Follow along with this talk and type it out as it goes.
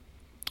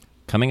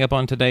Coming up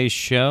on today's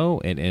show,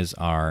 it is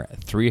our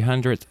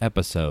 300th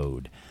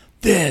episode.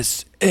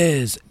 This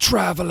is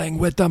Traveling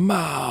with the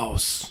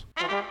Mouse.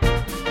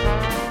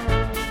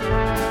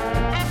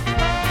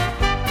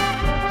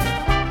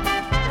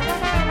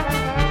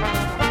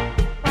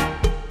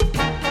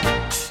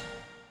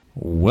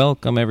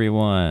 Welcome,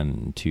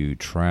 everyone, to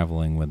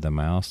Traveling with the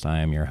Mouse. I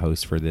am your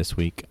host for this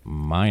week.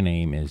 My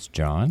name is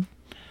John,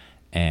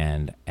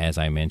 and as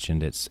I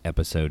mentioned, it's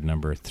episode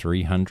number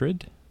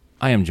 300.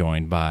 I am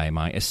joined by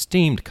my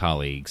esteemed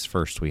colleagues.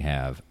 First, we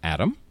have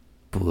Adam.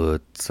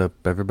 What's up,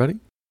 everybody?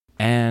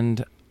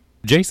 And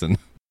Jason.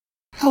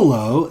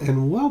 Hello,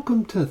 and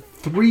welcome to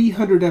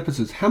 300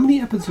 episodes. How many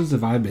episodes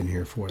have I been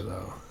here for,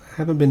 though? I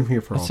haven't been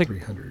here for all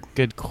 300.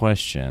 Good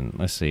question.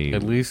 Let's see.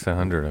 At least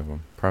 100 of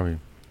them, probably.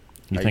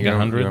 You think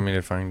 100? You want me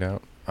to find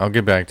out? I'll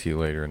get back to you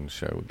later in the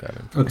show with that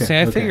info. Okay. See,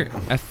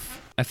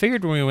 I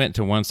figured when we went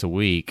to once a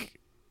week,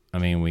 that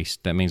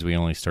means we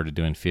only started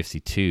doing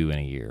 52 in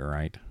a year,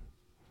 right?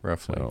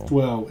 Roughly. So,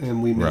 Well,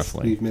 and we've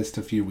missed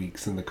a few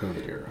weeks in the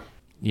COVID era.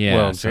 yeah.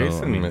 Well, so,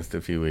 Jason missed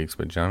a few weeks,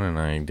 but John and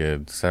I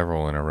did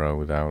several in a row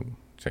without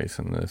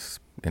Jason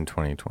in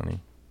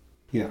 2020.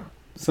 Yeah.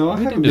 So I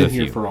We haven't did do been a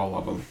here few. for all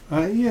of them.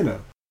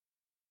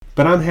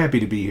 But I'm happy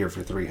to be here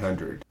for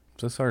 300.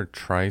 Is this our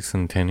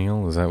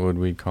tricentennial? Is that what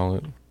we'd call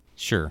it?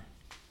 Sure.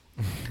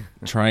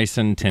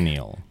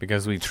 Tricentennial.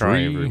 Because we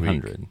try every week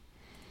 300.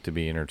 to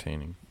be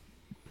entertaining.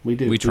 We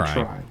do. We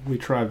try. We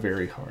try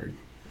very hard.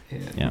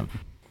 And Yeah.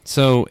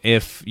 So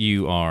if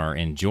you are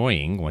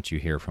enjoying what you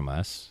hear from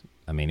us,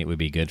 it would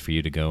be good for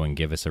you to go and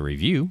give us a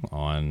review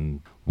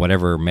on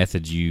whatever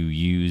methods you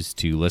use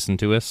to listen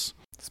to us.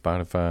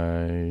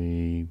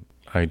 Spotify,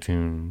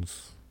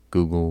 iTunes,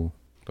 Google.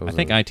 I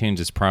think iTunes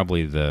is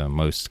probably the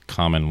most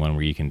common one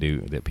where you can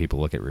do that. People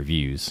look at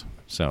reviews.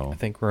 So I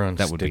think we're on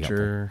that would be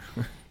Stitcher.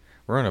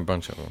 We're on a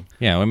bunch of them.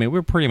 yeah,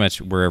 we're pretty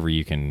much wherever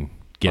you can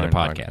get a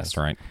Find podcast, podcasts.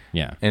 right?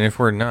 Yeah, And if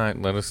we're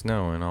not, let us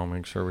know, and I'll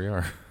make sure we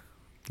are.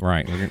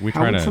 right. We How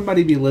try would to.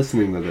 somebody be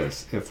listening to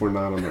this if we're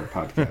not on their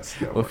podcast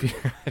Well,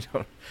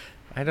 network?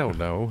 I don't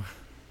know.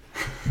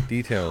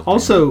 Details.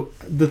 Also,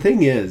 the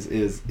thing is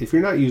if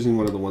you're not using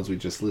one of the ones we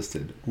just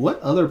listed, what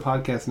other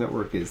podcast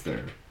network is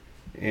there?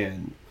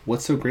 And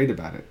what's so great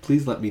about it?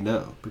 Please let me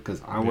know,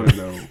 because I want to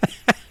know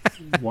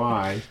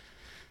why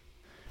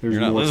there's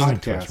You're not more listening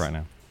to podcasts us right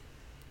now.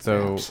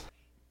 So apps.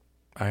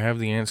 I have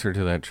the answer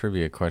to that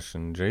trivia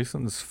question.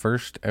 Jason's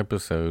first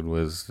episode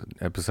was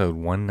episode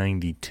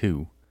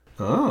 192,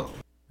 Oh,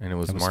 and it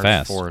was That was March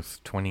fast. 4th,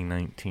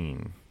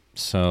 2019.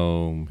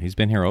 So he's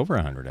been here over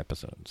 100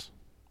 episodes,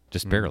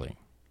 just barely.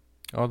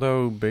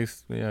 Although,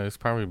 it's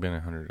probably been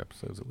 100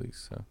 episodes at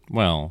least. So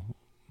Well,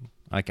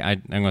 I'm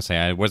going to say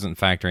I wasn't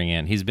factoring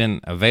in. He's been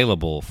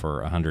available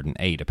for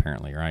 108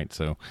 apparently, right?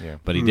 So, yeah,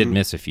 but he did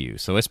miss a few.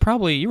 So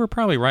you were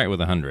probably right with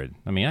 100.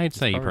 I'd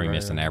say you probably probably right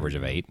missed an around average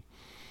of there. 8.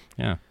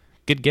 Yeah,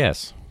 good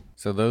guess.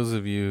 So those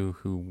of you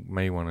who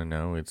may want to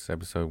know, it's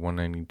episode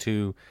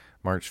 192,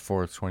 March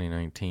 4th,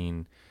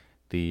 2019.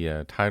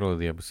 The title of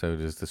the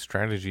episode is The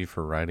Strategy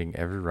for Riding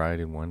Every Ride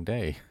in One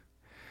Day.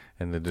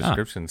 And the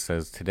description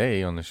says,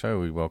 today on the show,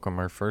 we welcome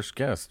our first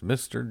guest,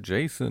 Mr.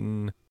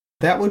 Jason.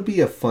 that would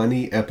be a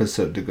funny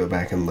episode to go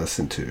back and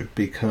listen to,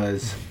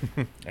 because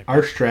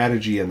our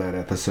strategy in that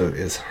episode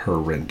is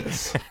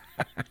horrendous.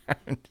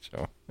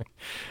 So,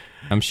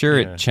 I'm sure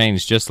Yeah. it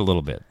changed just a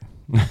little bit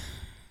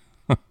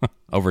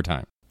over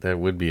time. that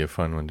would be a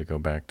fun one to go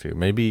back to.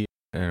 Maybe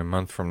in a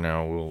month from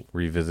now, we'll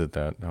revisit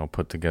that. I'll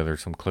put together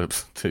some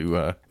clips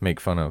to make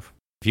fun of.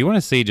 If you want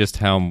to see just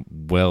how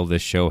well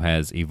this show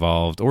has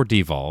evolved or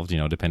devolved,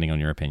 depending on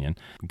your opinion,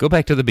 go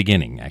back to the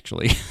beginning,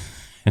 actually,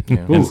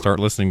 Yeah. and start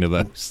listening to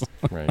those.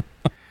 Right.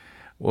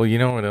 Well, you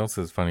know what else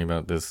is funny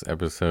about this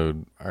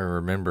episode? I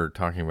remember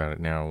talking about it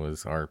now,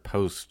 was our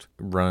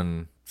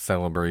post-run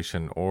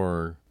celebration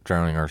or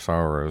Drowning Our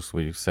Sorrows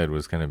we said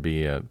was going to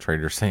be at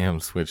Trader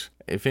Sam's, which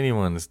if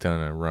anyone's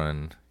done a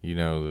run,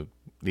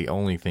 the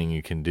only thing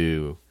you can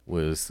do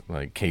was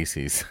like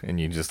Casey's, and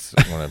you just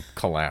want to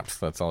collapse.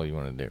 That's all you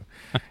want to do.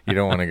 You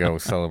don't want to go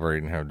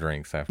celebrate and have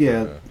drinks after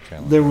Yeah, the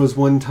challenge. there was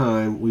one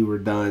time we were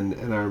done,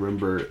 and I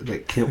remember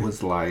that Kent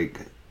was like,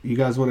 "You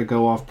guys want to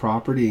go off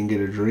property and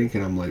get a drink?"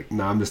 And I'm like,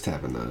 "No, I'm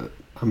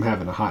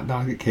having a hot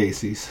dog at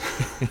Casey's."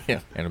 Yeah,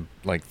 and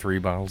like 3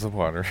 bottles of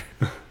water,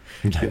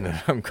 and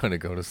then I'm going to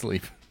go to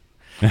sleep.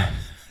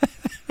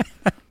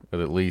 With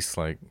at least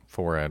like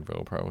 4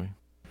 Advil, probably.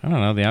 I don't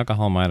know. The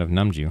alcohol might have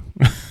numbed you.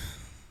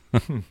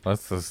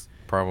 That's the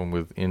problem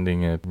with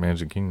ending at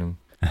Magic Kingdom.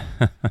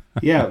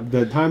 Yeah,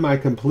 the time I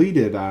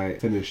completed, I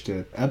finished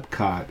at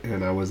Epcot,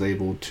 and I was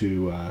able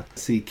to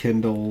see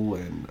Kendall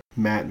and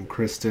Matt and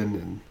Kristen,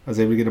 and I was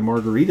able to get a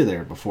margarita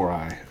there before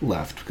I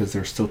left, because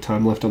there's still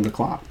time left on the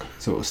clock,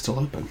 so it was still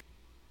open.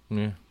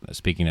 Yeah.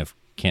 Speaking of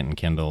Kent and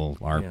Kendall,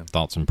 our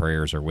thoughts and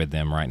prayers are with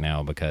them right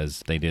now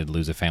because they did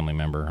lose a family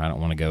member. I don't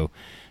want to go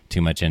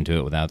too much into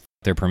it without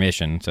their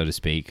permission, so to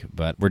speak,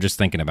 but we're just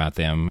thinking about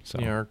them. So.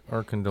 Yeah,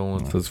 our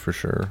condolences for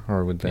sure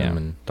are with them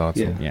and thoughts.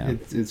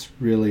 It's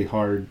really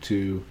hard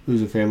to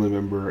lose a family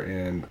member,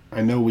 and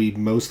I know we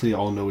mostly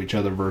all know each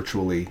other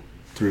virtually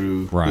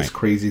through this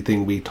crazy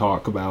thing we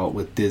talk about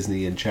with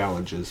Disney and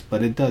challenges,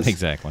 but it does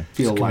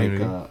feel like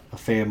a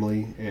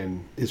family,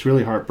 and it's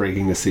really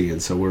heartbreaking to see,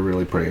 and so we're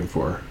really praying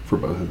for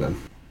both of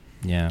them.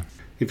 Yeah.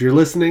 If you're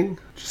listening,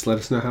 just let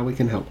us know how we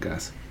can help,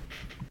 guys.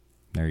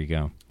 There you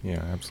go.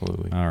 Yeah,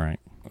 absolutely. All right.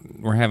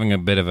 We're having a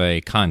bit of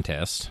a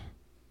contest,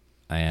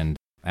 and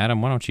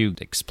Adam, why don't you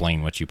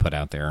explain what you put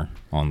out there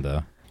on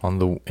the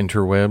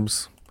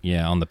interwebs?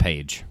 Yeah, on the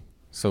page.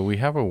 So we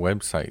have a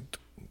website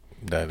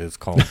that is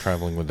called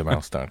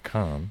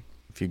travelingwiththemouse.com.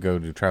 If you go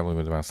to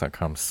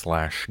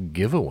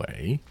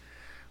travelingwiththemouse.com/giveaway,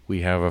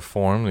 we have a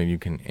form that you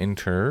can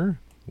enter,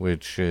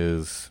 which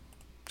is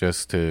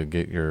just to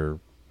get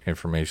your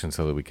information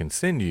so that we can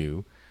send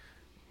you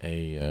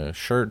a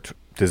shirt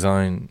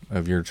design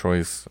of your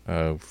choice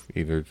of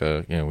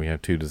either we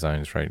have 2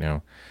 designs right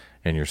now,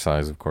 and your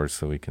size, of course,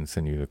 so we can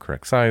send you the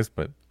correct size.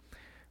 But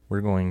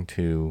we're going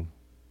to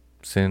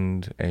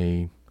send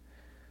a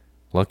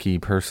lucky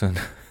person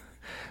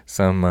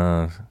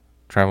some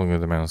Traveling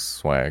with the Mouse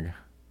swag.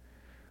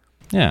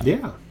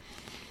 Yeah.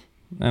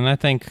 And I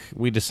think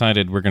we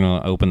decided we're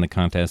going to open the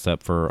contest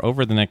up for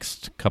over the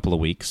next couple of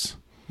weeks.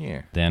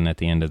 Yeah. Then at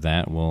the end of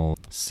that, we'll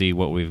see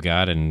what we've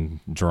got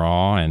and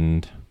draw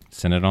and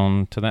send it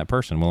on to that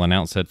person. We'll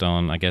announce it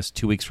on, I guess,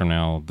 2 weeks from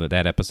now,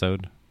 that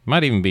episode. It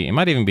might even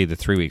be the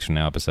 3 weeks from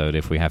now episode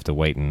if we have to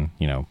wait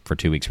for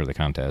 2 weeks for the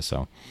contest.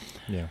 So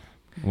yeah,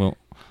 we'll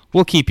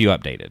keep you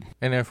updated.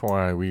 And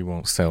FYI, we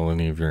won't sell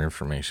any of your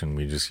information.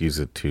 We just use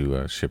it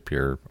to ship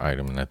your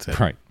item, and that's it.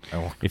 Right.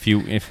 If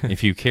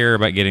you care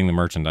about getting the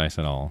merchandise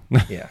at all.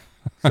 Yeah.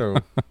 So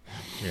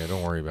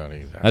don't worry about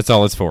any of that. That's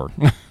all it's for.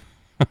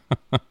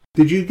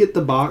 Did you get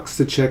the box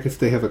to check if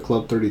they have a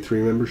Club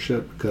 33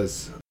 membership?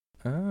 Because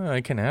I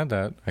can add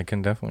that. I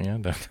can definitely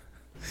add that.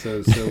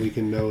 So we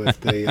can know if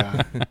they...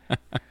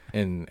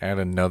 And add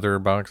another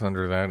box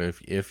under that.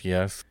 If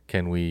yes,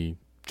 can we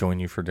join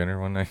you for dinner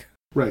one night?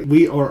 Right.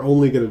 We are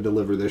only going to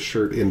deliver this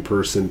shirt in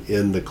person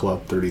in the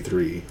Club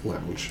 33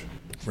 lounge.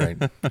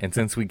 Right. And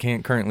since we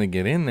can't currently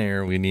get in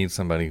there, we need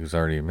somebody who's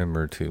already a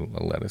member to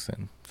let us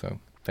in. So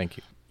thank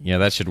you. Yeah,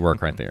 that should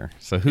work right there.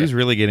 So who's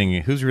really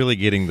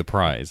getting the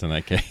prize in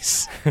that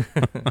case?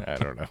 I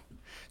don't know.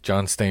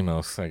 John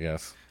Stamos, I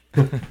guess.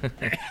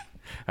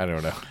 I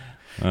don't know.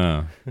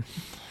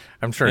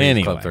 I'm sure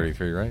he's Club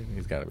 33, right?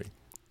 He's got to be.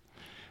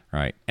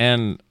 Right.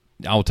 And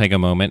I'll take a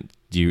moment.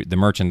 The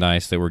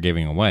merchandise that we're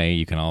giving away,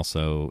 you can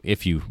also,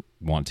 if you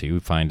want to,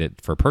 find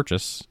it for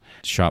purchase,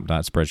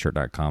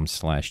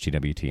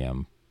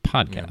 shop.spreadshirt.com/TWTM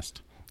podcast. Yeah.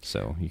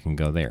 So you can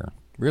go there.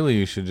 Really,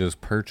 you should just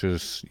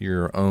purchase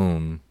your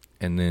own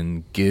and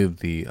then give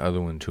the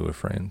other one to a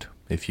friend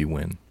if you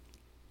win.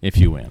 I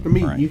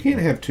mean, you can't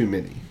have too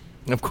many.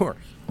 Of course.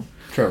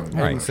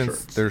 Right.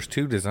 Since there's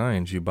 2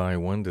 designs, you buy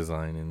one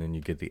design and then you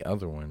get the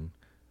other one.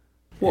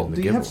 Well,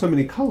 you have so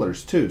many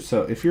colors, too.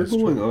 So if you're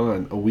going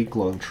on a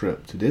week-long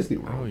trip to Disney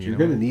World, you're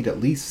going to need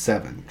at least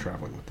 7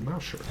 Traveling with the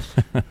Mouse shirts.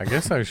 I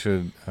guess I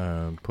should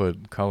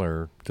put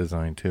color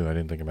design, too. I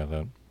didn't think about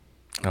that.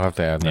 I'll have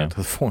to add that to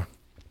the form.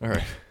 All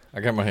right. I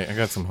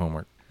got some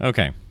homework.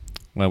 Okay.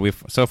 Well,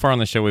 so far on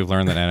the show, we've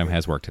learned that Adam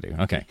has work to do.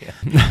 Okay.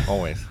 Yeah,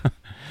 always.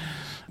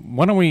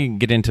 Why don't we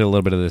get into a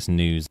little bit of this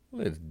news?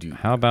 Let's do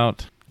How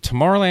about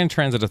Tomorrowland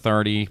Transit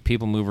Authority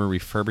People Mover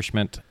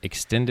refurbishment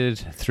extended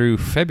through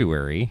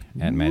February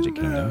at Magic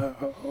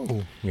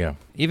Kingdom. Yeah.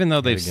 Even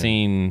though they've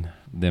seen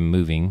them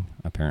moving,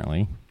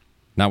 apparently.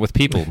 Not with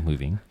people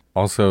moving.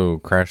 Also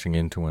crashing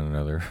into one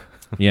another.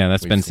 Yeah,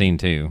 that's been seen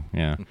too.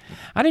 Yeah.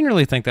 I didn't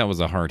really think that was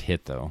a hard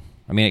hit, though.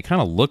 I mean, it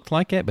kind of looked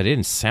like it, but it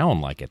didn't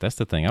sound like it. That's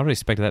the thing. I would have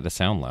expected that to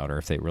sound louder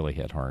if they really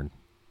hit hard.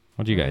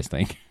 What do you guys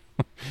think?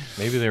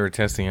 Maybe they were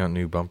testing out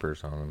new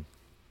bumpers on them.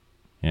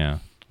 Yeah.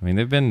 I mean,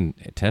 they've been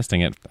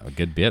testing it a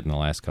good bit in the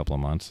last couple of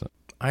months.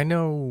 I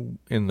know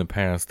in the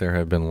past there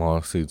have been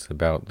lawsuits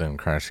about them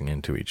crashing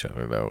into each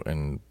other, though,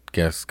 and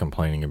guests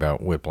complaining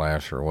about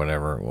whiplash or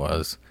whatever it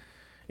was,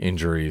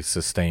 injuries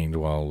sustained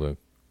while the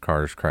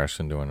cars crashed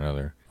into one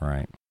another.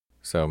 Right.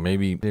 So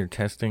maybe they're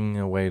testing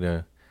a way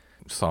to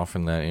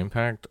soften that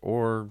impact,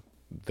 or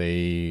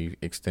they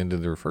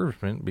extended the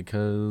refurbishment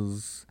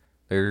because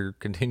they're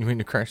continuing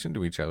to crash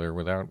into each other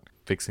without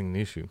fixing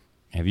the issue.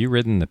 Have you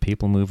ridden the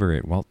People Mover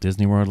at Walt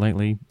Disney World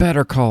lately?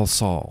 Better call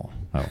Saul.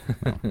 Oh,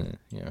 no.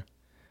 Yeah.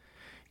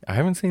 I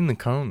haven't seen the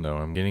cone, though.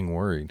 I'm getting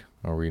worried.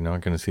 Are we not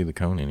going to see the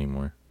cone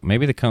anymore?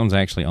 Maybe the cone's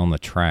actually on the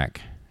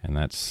track, and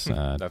that's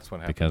what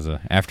happened. Because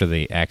after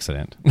the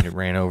accident. It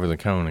ran over the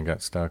cone and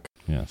got stuck.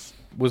 Yes.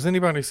 Was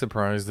anybody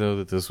surprised, though,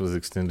 that this was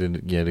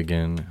extended yet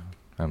again?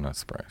 I'm not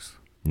surprised.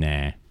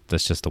 Nah,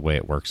 that's just the way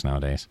it works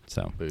nowadays.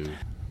 So,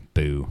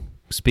 Boo.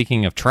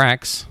 Speaking of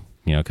tracks,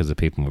 because the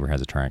People Mover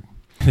has a track,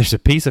 there's a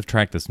piece of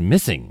track that's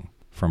missing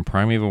from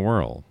Primeval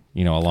World.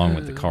 along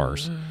with the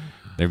cars.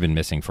 They've been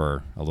missing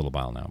for a little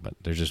while now, but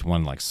there's just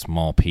one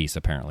small piece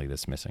apparently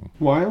that's missing.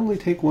 Why only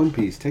take one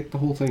piece? Take the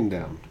whole thing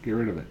down. Get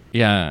rid of it.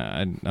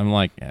 Yeah, I'm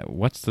like,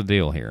 what's the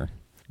deal here?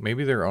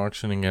 Maybe they're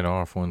auctioning it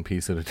off one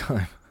piece at a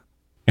time.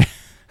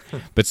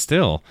 But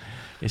still,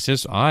 it's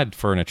just odd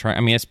for an attraction.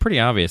 I mean, it's pretty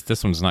obvious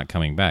this one's not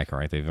coming back,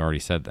 right? They've already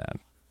said that.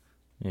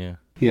 Yeah.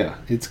 Yeah,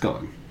 it's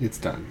gone. It's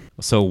done.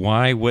 So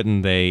why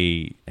wouldn't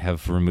they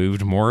have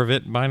removed more of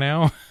it by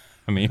now?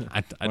 I mean,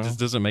 it just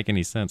doesn't make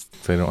any sense.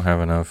 They don't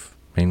have enough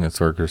maintenance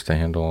workers to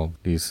handle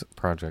these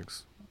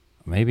projects.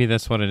 Maybe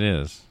that's what it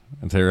is.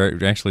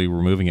 They're actually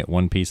removing it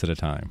one piece at a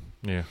time.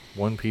 Yeah,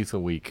 one piece a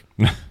week.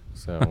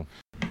 So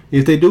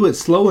if they do it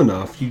slow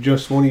enough, you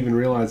just won't even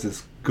realize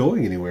it's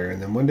going anywhere.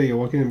 And then one day you'll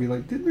walk in and be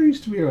like, didn't there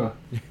used to be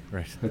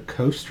a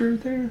coaster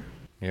there?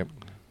 Yep.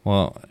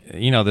 Well,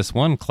 this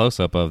one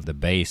close-up of the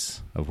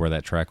base of where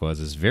that track was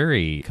is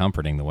very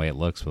comforting the way it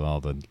looks with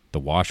all the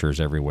washers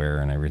everywhere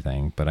and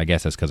everything. But I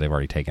guess that's because they've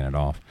already taken it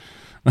off.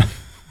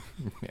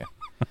 Yeah.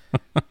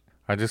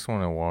 I just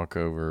want to walk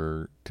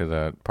over to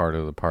that part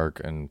of the park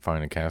and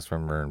find a cast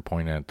member and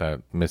point at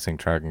that missing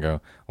track and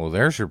go, well,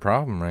 there's your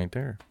problem right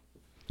there.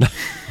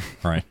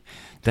 Right.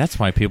 That's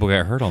why people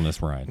got hurt on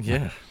this ride.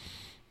 Yeah.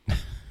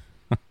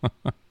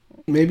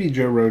 Maybe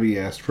Joe Rohde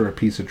asked for a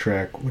piece of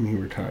track when he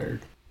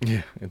retired.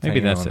 Yeah. It's Maybe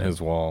that's on it.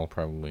 his wall,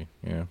 probably.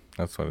 Yeah,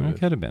 that's what it It is.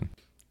 could have been.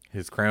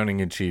 His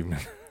crowning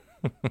achievement.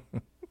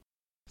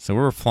 So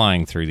we're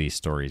flying through these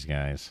stories,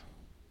 guys.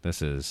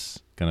 This is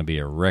going to be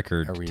a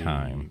record Are we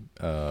time.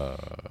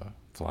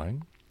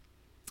 Flying?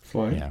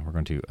 Flying? Yeah, we're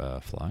going to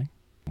fly.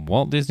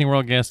 Walt Disney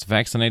World guests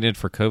vaccinated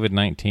for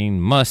COVID-19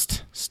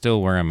 must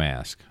still wear a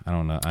mask. I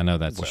don't know. I know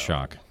that's a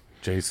shock.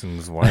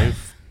 Jason's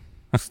wife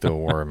still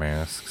wore a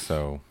mask,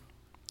 so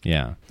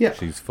Yeah. Yeah.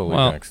 she's fully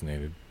Well-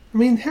 vaccinated. I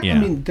mean,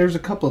 Yeah. there's a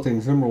couple of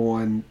things. Number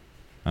one,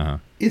 Uh-huh.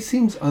 it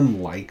seems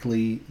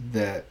unlikely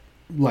that,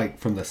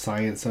 from the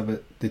science of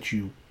it, that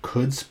you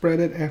could spread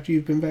it after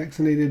you've been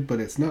vaccinated, but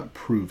it's not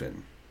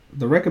proven.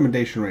 The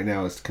recommendation right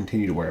now is to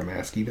continue to wear a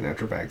mask even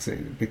after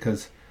vaccinated,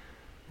 because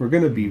we're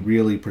going to be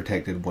really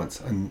protected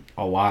once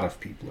a lot of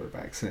people are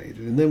vaccinated,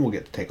 and then we'll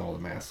get to take all the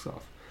masks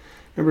off.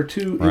 Number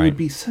two, it Right. would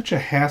be such a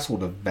hassle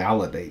to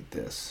validate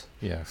this.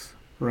 Yes.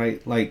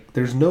 Right?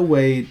 There's no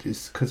way,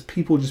 because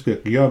people just be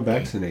like, yeah, I'm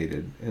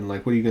vaccinated. And,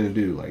 what are you going to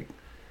do?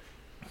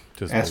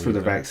 Just Ask for believe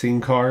the that. vaccine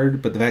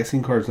card, but the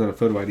vaccine card's not a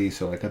photo ID,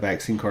 so, a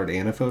vaccine card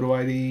and a photo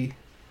ID.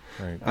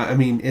 Right. I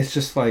mean, it's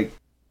just Well,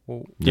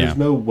 Yeah. there's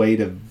no way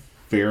to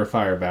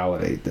verify or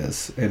validate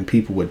this, and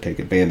people would take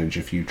advantage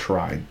if you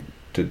tried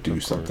to do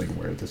something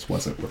where this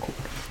wasn't recorded.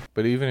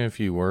 but even if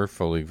you were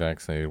fully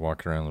vaccinated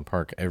walking around the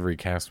park, every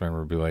cast member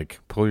would be like,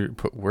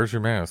 where's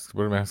your mask?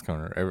 Put a mask on.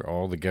 Or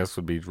all the guests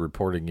would be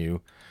reporting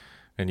you,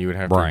 and you would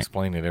have to Right.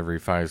 explain it every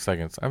 5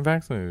 seconds. I'm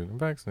vaccinated.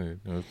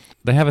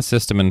 They have a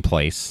system in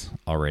place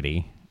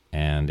already,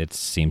 and it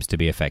seems to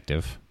be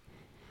effective.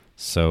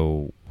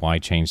 So why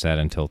change that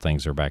until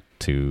things are back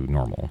to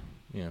normal?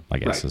 Yeah. I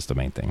guess Right. is the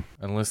main thing.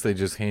 Unless they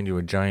just hand you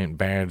a giant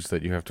badge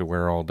that you have to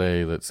wear all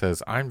day that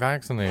says, I'm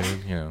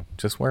vaccinated.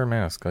 Just wear a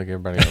mask like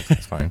everybody else.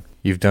 It's fine.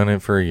 You've done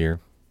it for a year.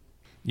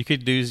 You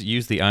could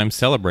use the I'm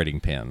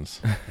celebrating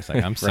pins. It's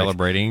like, I'm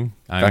celebrating.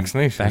 I'm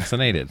Vaccination.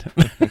 vaccinated.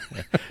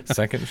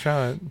 Second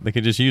shot. They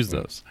could just use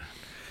those.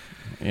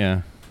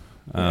 Yeah.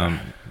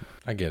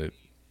 I get it.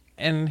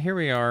 And here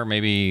we are,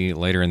 maybe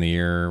later in the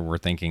year, we're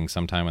thinking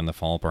sometime in the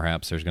fall,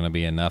 perhaps there's going to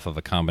be enough of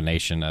a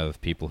combination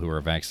of people who are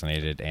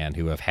vaccinated and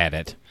who have had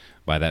it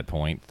by that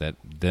point that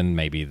then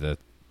maybe the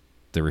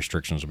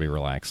restrictions will be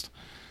relaxed.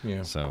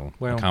 Yeah. So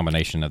Well- a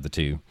combination of the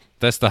two.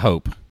 That's the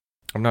hope.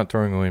 I'm not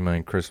throwing away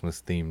my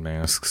Christmas-themed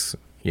masks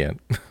yet.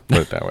 Put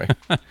it that way.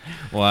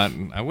 Well,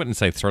 I wouldn't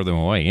say throw them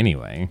away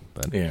anyway,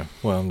 but Yeah.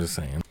 Well, I'm just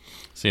saying.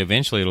 see,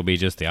 eventually it'll be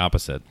just the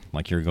opposite.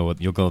 Like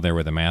you'll go there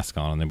with a mask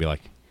on and they'll be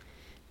like,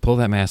 pull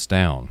that mask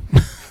down.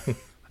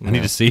 I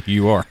need to see who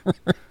you are.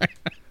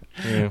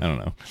 Yeah. I don't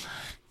know.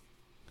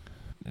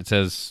 It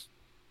says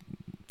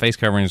face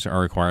coverings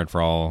are required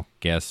for all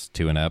guests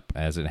 2 and up,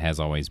 as it has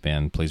always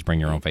been. Please bring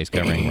your own face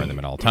covering, wear them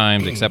at all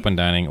times, except when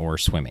dining or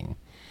swimming.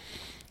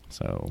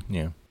 So,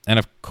 Yeah. and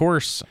of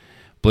course,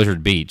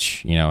 Blizzard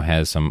Beach,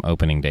 has some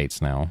opening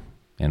dates now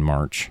in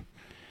March.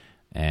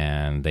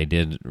 And they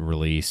did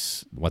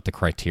release what the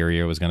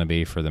criteria was going to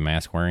be for the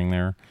mask wearing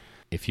there.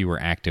 If you were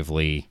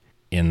actively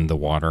in the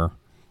water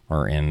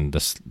or in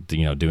the,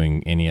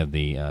 doing any of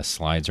the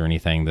slides or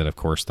anything, that of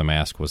course the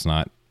mask was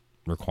not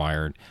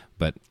required.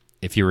 But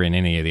if you were in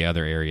any of the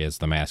other areas,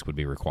 the mask would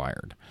be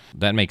required.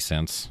 That makes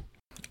sense.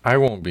 I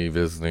won't be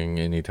visiting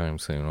anytime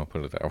soon. I'll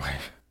put it that way.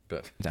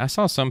 But I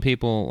saw some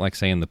people, like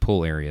say in the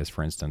pool areas,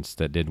 for instance,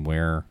 that did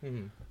wear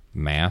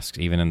masks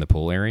even in the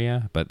pool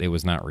area, but it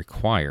was not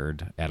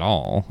required at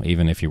all,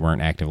 even if you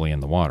weren't actively in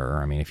the water.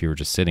 I mean, if you were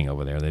just sitting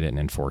over there, they didn't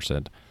enforce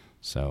it.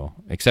 So,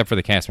 except for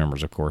the cast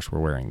members, of course, were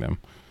wearing them.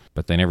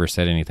 But they never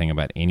said anything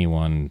about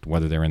anyone,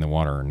 whether they're in the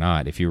water or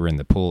not. If you were in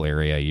the pool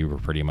area, you were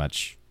pretty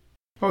much...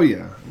 Oh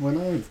yeah, when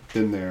I've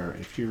been there,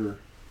 if you're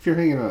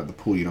hanging out at the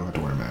pool, you don't have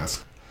to wear a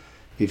mask.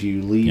 If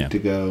you leave Yeah. to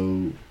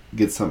go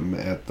get something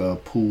at the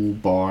pool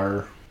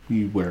bar,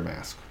 you wear a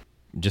mask.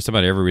 Just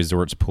about every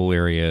resort's pool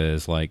area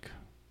is like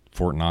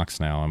Fort Knox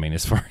now. I mean,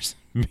 as far as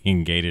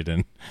being gated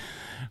and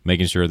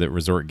making sure that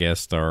resort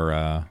guests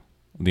are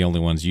the only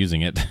ones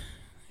using it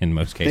in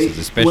most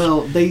cases.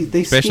 They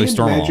especially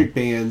scanned magic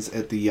bands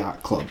at the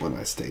yacht club when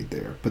I stayed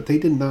there, but they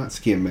did not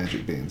scan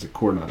magic bands at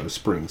Coronado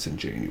Springs in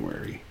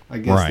January. I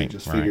guess they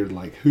just figured,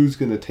 like, who's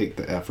going to take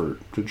the effort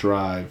to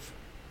drive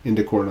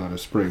into Coronado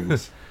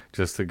Springs?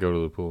 Just to go to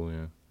the pool,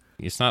 yeah.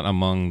 It's not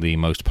among the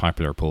most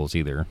popular pools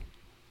either.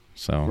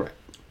 So, right.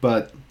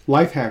 But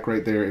life hack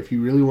right there, if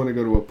you really want to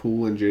go to a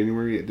pool in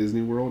January at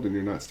Disney World and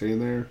you're not staying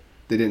there,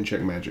 they didn't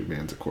check magic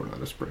bands at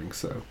Coronado Springs,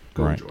 so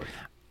go enjoy.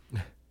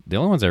 The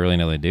only ones I really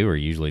know they do are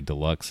usually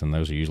deluxe, and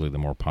those are usually the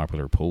more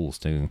popular pools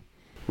too.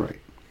 Right.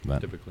 But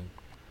typically.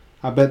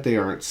 I bet they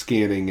aren't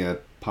scanning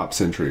at Pop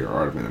Century or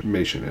Art of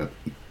Animation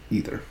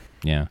either.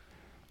 Yeah.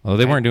 Well,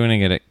 they weren't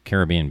doing it at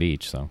Caribbean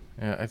Beach, so.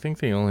 Yeah, I think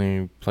the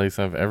only place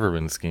I've ever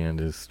been scanned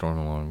is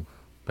Stormalong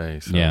Bay.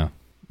 So. Yeah.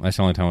 That's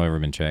the only time I've ever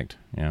been checked.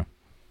 Yeah.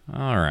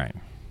 All right.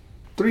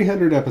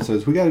 300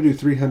 episodes. We got to do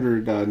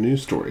 300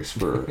 news stories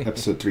for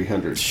episode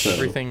 300. So.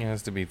 Everything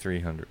has to be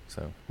 300.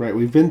 So right,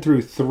 we've been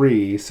through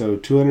 3, so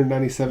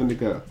 297 to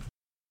go.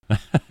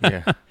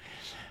 Yeah.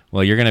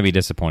 Well, you're going to be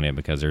disappointed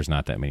because there's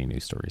not that many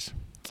news stories.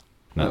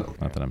 No,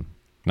 Oh.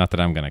 not that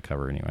I'm going to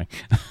cover anyway.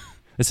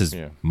 This is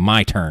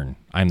my turn.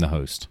 I'm the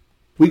host.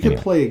 We could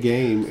play a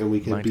game, and we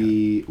My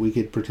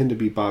could pretend to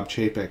be Bob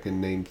Chapek and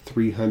name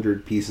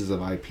 300 pieces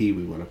of IP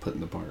we want to put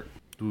in the park.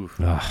 Oof.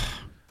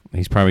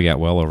 He's probably got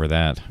well over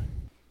that.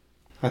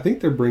 I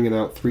think they're bringing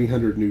out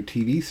 300 new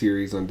TV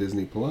series on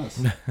Disney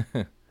Plus.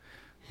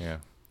 Yeah.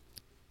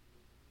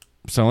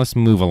 So let's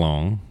move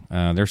along.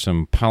 There's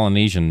some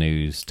Polynesian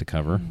news to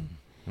cover.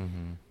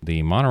 Mm-hmm.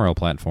 The monorail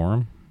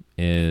platform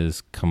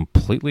is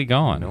completely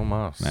gone. No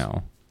mas.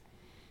 Now.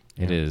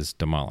 It Yeah. is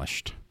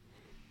demolished.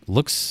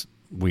 Looks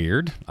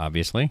weird,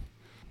 obviously.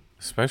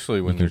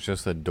 Especially when there's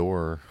just a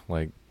door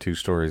like 2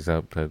 stories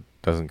up that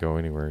doesn't go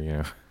anywhere, you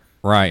know.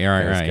 Right,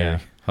 That's yeah.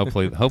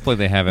 scary. Hopefully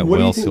they have it What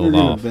do well you think they're sealed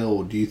going off. to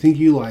build? Do you think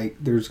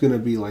there's going to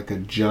be like a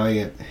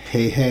giant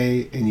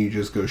hey and you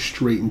just go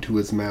straight into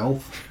his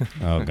mouth?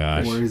 Oh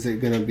gosh. Or is it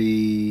going to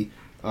be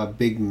a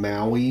big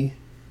Maui?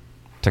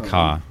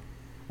 Taka.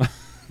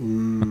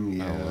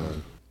 Yeah.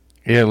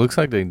 Yeah, it looks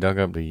like they dug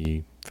up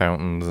the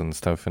fountains and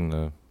stuff in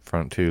the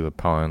front too, the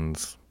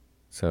ponds.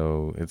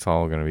 So it's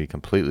all going to be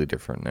completely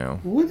different now.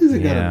 What is it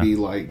going Yeah. to be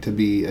like to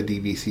be a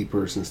DVC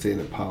person staying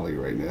at Poly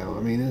right now?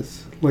 I mean,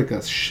 it's like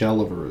a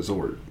shell of a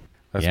resort.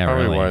 That's Yeah,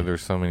 probably really. why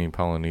there's so many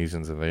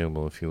Polynesians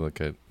available. If you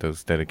look at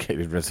those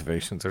dedicated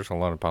reservations, there's a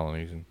lot of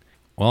Polynesian.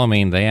 Well, I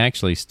mean, they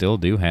actually still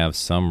do have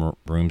some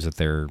rooms that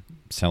they're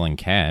selling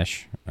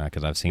cash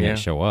because I've seen Yeah. it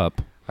show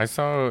up. I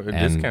saw a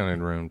And- discounted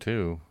room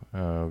too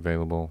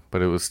available,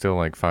 but it was still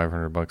like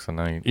 $500 a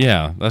night.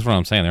 Yeah, that's what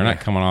I'm saying. They're not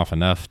Yeah. coming off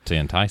enough to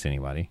entice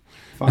anybody.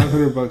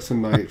 $500 a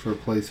night for a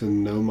place with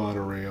no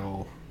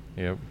monorail,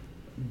 Yep.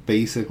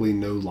 basically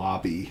no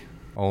lobby.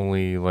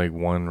 Only like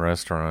 1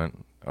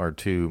 restaurant or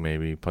 2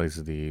 maybe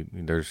places to eat.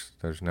 There's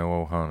no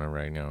Ohana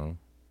right now.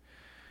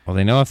 Well,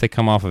 they know if they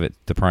come off of it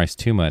the price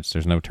too much,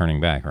 there's no turning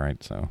back,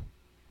 right? So,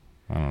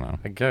 I don't know.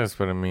 I guess,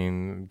 but I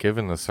mean,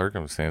 given the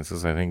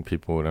circumstances, I think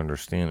people would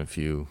understand if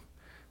you.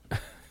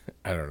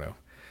 I don't know.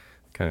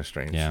 Kind of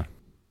strange. Yeah.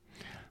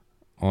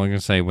 Well, I'm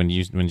gonna say when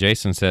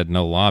Jason said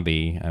no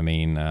lobby, I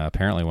mean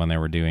apparently when they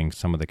were doing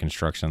some of the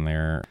construction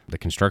there, the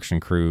construction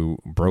crew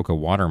broke a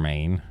water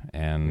main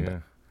and Yeah.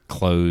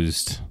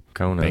 closed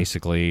Kona.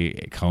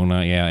 basically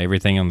Kona. Yeah,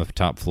 everything on the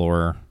top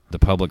floor. The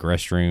public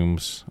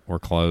restrooms were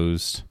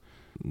closed.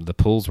 The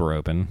pools were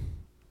open.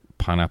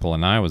 Pineapple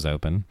and I was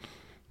open,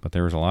 but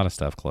there was a lot of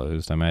stuff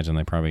closed. I imagine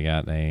they probably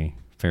got a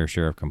fair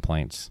share of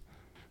complaints.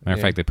 Matter of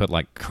Yeah. fact, they put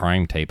like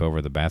crime tape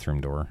over the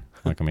bathroom door.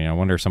 Like, I mean, I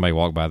wonder if somebody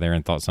walked by there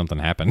and thought something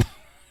happened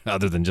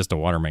other than just a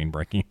water main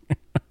breaking.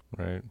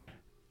 Right.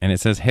 And it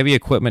says heavy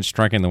equipment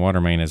striking the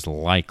water main is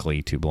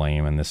likely to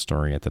blame in this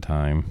story at the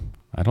time.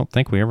 I don't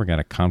think we ever got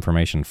a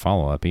confirmation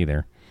follow-up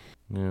either.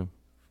 Yeah.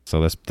 So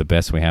that's the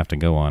best we have to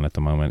go on at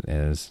the moment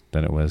is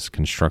that it was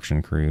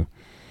construction crew.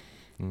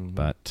 Mhm.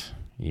 But,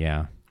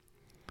 yeah.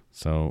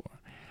 So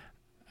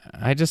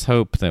I just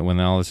hope that when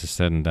all this is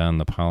said and done,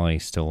 the Poly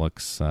still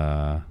looks,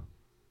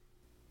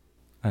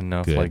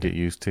 Enough good. like it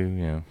used to,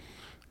 yeah.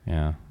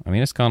 yeah. I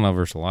mean, it's gone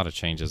over a lot of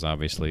changes,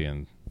 obviously,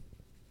 in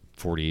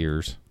 40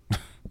 years.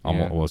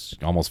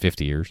 Almost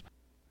 50 years.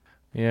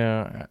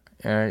 Yeah,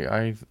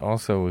 I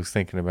also was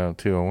thinking about,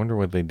 too, I wonder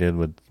what they did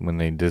when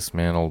they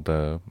dismantled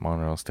the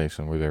monorail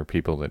station. Were there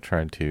people that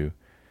tried to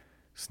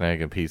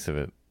snag a piece of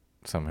it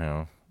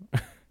somehow?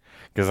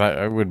 Because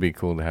it would be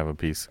cool to have a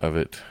piece of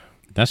it.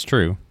 That's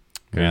true.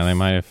 Yeah, they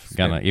might have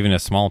gotten even a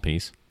small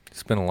piece.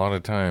 Spent a lot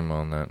of time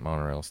on that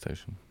monorail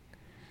station.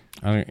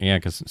 Yeah,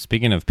 because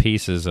speaking of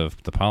pieces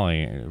of the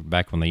Poly,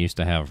 back when they used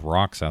to have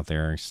rocks out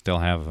there, I still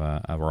have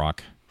a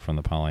rock from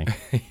the Poly.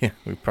 Yeah,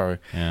 we probably.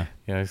 Yeah,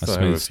 Yeah, I still have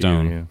smooth a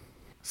stone. few, yeah.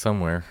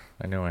 Somewhere.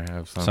 I know I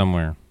have some.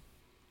 somewhere.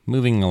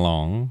 Moving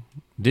along,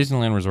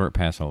 Disneyland Resort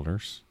pass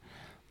holders.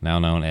 now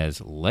known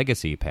as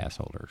Legacy Pass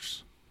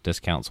holders.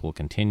 Discounts will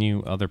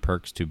continue, other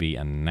perks to be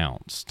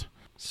announced.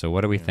 So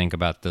what do we think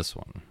about this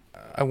one?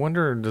 I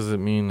wonder, does it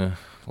mean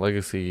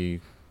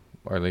Legacy,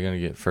 are they going to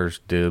get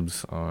first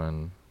dibs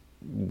on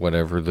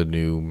whatever the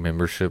new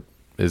membership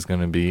is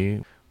going to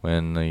be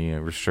when the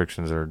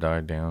restrictions are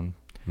died down?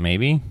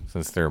 Maybe.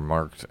 Since they're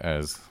marked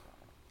as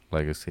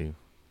Legacy.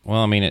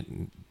 Well, I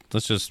mean,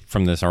 let's just,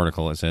 from this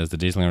article, it says the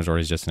Disneyland Resort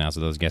has just announced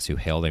that those guests who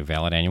held a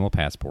valid annual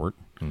passport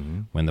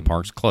when the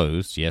parks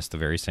closed, yes, the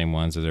very same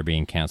ones that are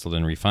being canceled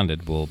and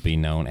refunded, will be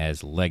known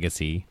as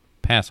Legacy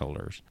Pass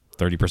holders.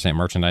 30%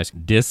 merchandise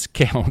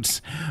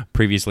discounts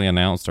previously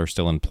announced are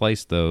still in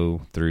place, though,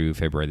 through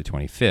February the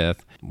 25th.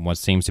 What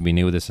seems to be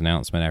new with this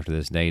announcement after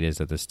this date is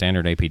that the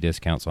standard AP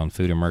discounts on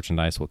food and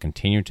merchandise will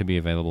continue to be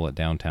available at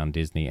Downtown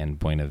Disney and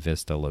Buena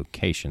Vista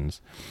locations.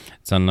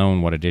 It's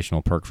unknown what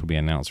additional perks will be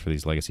announced for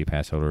these Legacy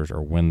Pass holders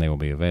or when they will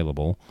be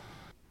available.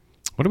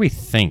 What do we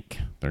think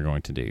they're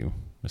going to do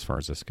as far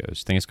as this goes? Do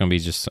you think it's going to be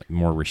just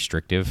more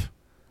restrictive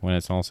when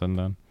it's all said and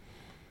done?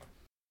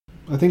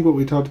 I think what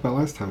we talked about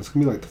last time, it's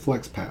going to be like the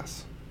Flex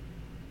Pass.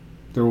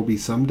 There will be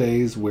some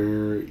days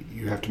where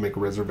you have to make a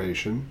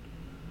reservation,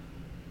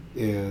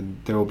 and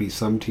there will be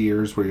some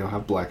tiers where you'll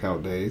have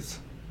blackout days,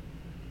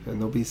 and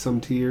there'll be some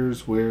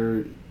tiers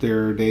where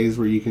there are days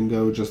where you can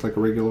go just like a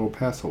regular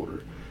pass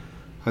holder.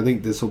 I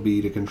think this will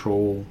be to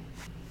control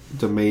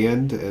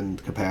demand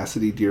and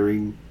capacity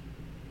during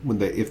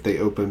if they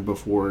open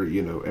before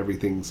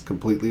everything's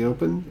completely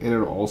open, and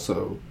it'll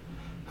also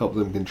help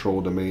them control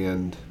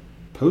demand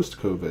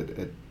post-COVID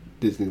at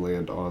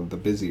Disneyland on the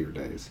busier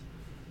days.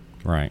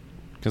 Right.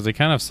 Because they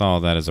kind of saw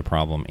that as a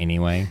problem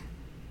anyway,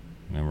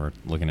 and we're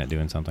looking at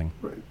doing something.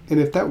 Right. And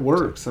if that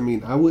works, I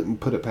mean, I wouldn't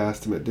put it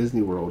past them at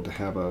Disney World to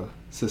have a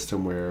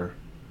system where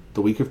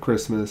the week of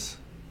Christmas,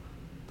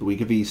 the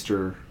week of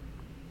Easter,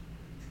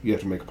 you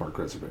have to make a park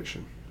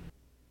reservation.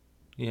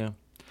 Yeah.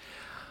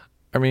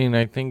 I mean,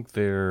 I think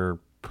they're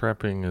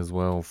prepping as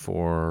well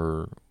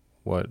for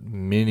what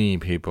many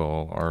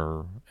people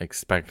are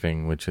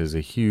expecting, which is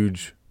a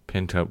huge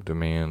pent-up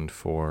demand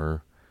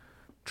for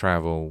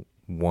travel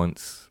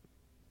once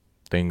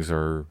things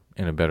are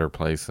in a better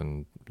place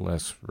and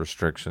less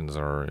restrictions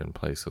are in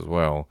place as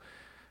well.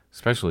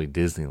 Especially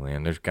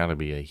Disneyland. There's got to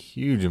be a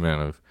huge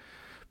amount of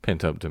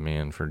pent-up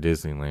demand for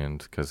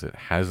Disneyland because it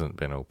hasn't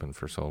been open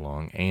for so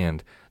long,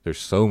 and there's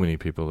so many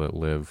people that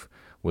live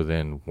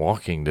within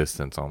walking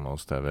distance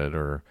almost of it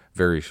or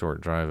very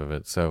short drive of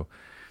it. So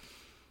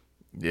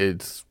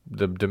it's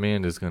the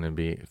demand is going to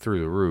be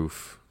through the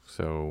roof.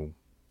 So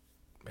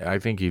I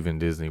think even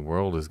Disney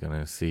World is going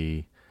to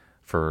see,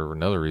 for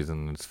another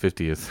reason, its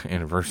 50th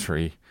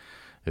anniversary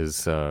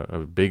is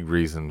a big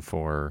reason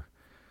for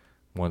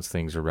once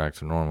things are back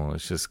to normal.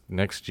 It's just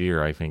next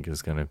year, I think,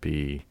 is going to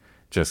be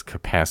just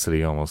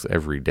capacity almost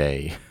every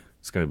day.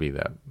 It's going to be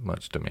that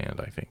much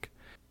demand, I think.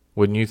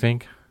 Wouldn't you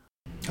think?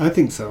 I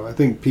think so. I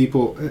think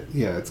people,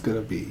 it's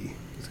going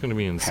to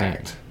be insane.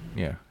 Packed.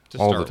 Yeah, Just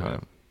all the start time.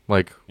 with.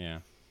 Like, Yeah.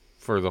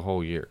 for the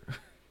whole year.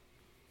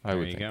 I There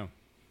would you think. go.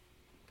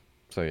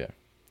 So, yeah.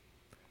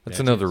 That's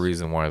Yeah, another it's-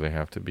 reason why they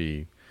have to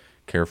be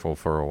careful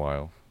for a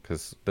while,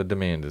 because the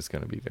demand is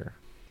going to be there.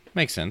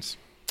 Makes sense.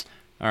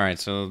 All right,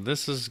 so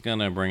this is going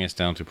to bring us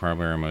down to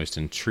probably our most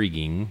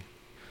intriguing,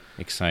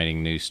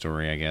 exciting news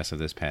story, I guess, of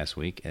this past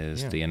week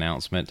is the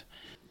announcement.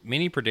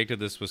 Many predicted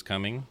this was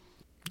coming.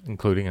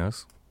 Including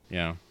us.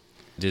 Yeah.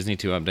 Disney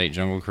to update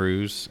Jungle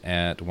Cruise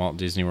at Walt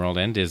Disney World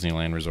and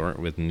Disneyland Resort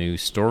with new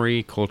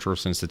story, cultural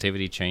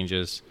sensitivity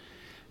changes,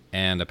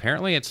 and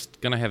apparently it's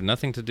going to have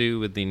nothing to do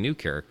with the new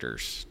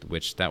characters,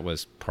 which that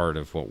was part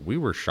of what we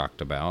were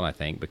shocked about, I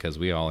think, because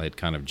we all had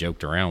kind of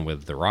joked around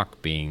with The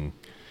Rock being,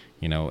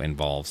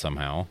 involved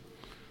somehow.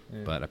 Yeah.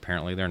 But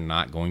apparently they're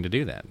not going to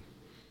do that.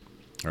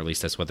 Or at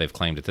least that's what they've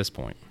claimed at this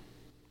point.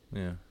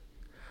 Yeah.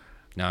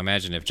 Now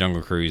imagine if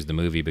Jungle Cruise, the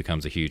movie,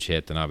 becomes a huge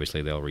hit, then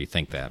obviously they'll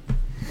rethink that,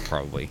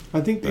 probably.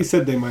 I think they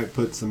said they might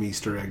put some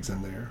Easter eggs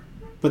in there.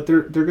 But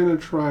they're going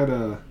to try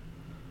to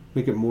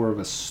make it more of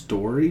a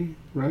story,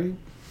 right?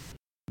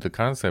 The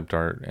concept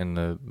art and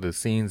the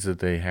scenes that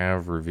they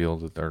have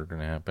revealed that they're going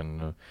to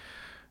happen,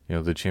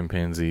 the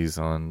chimpanzees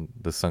on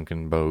the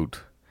sunken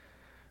boat,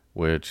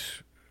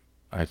 which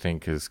I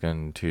think is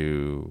going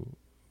to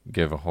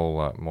give a whole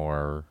lot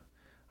more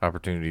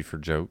opportunity for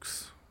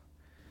jokes,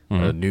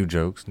 new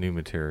jokes, new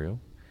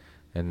material.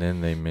 And then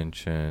they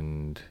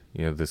mentioned,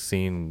 the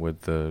scene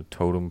with the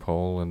totem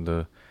pole and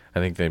I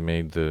think they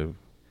made the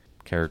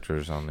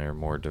characters on there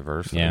more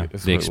diverse. Yeah,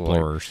 the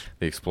explorers.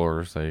 The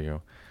explorers, there you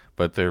go.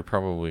 But they're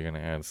probably going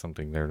to add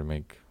something there to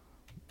make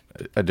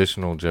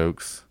additional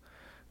jokes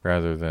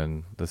rather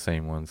than the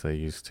same ones they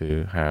used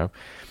to have.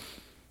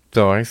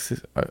 So I see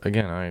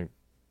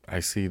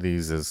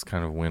these as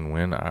kind of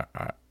win-win.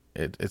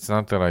 It's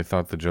not that I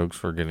thought the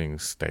jokes were getting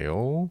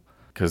stale,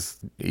 because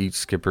each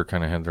skipper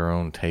kind of had their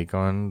own take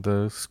on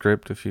the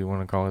script, if you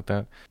want to call it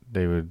that.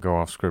 They would go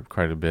off script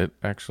quite a bit,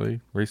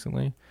 actually,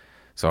 recently.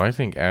 So I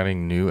think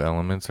adding new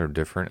elements or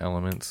different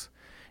elements,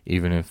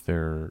 even if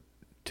they're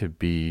to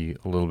be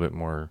a little bit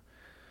more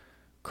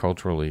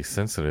culturally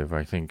sensitive.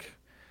 I think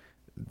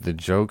the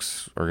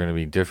jokes are going to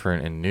be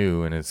different and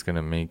new, and it's going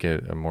to make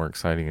it a more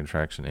exciting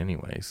attraction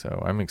anyway.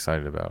 So I'm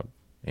excited about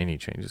any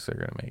changes they're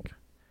going to make.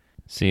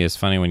 See, it's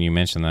funny when you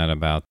mention that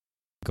about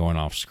going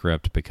off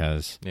script,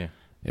 because Yeah.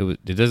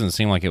 it doesn't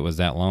seem like it was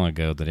that long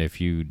ago that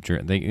if you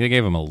they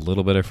gave them a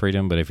little bit of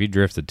freedom, but if you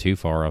drifted too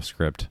far off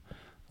script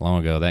long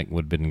ago, that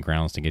would have been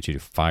grounds to get you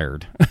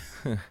fired,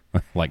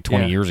 like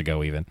 20 years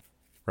ago even.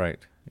 Right.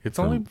 It's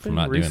From- only from been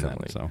not doing that,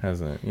 recently, so.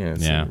 hasn't it? Yeah.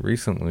 Yeah.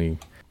 Recently,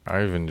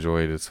 I've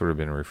enjoyed it. It's sort of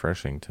been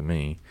refreshing to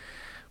me.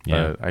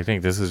 Yeah, But I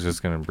think this is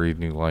just going to breathe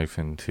new life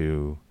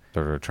into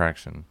the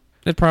attraction.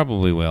 it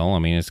probably will. I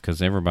mean, it's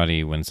because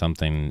everybody, when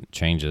something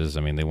changes,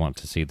 I mean, they want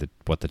to see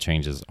what the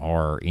changes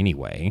are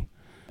anyway,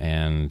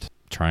 and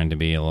trying to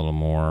be a little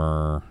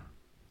more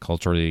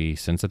culturally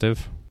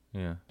sensitive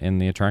Yeah. in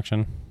the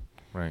attraction.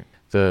 Right.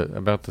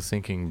 About the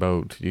sinking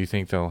boat, do you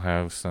think they'll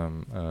have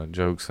some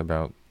jokes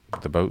about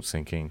the boat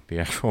sinking, the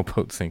actual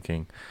boat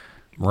sinking?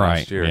 Right.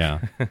 Last year? Yeah.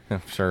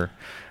 I'm sure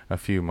a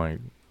few might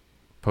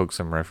poke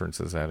some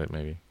references at it,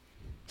 maybe.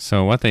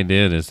 So what they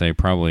did is they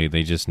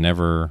just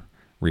never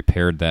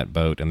repaired that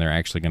boat, and they're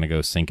actually going to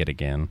go sink it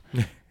again.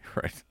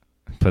 Right.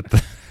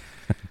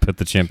 Put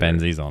the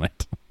chimpanzees on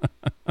it.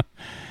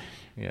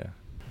 Yeah.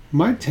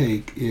 My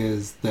take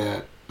is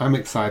that I'm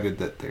excited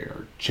that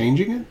they're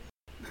changing it,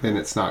 and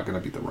it's not going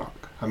to be The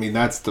Rock. I mean,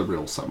 that's the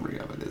real summary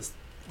of it. Is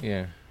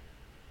Yeah.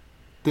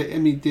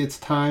 it's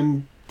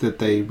time that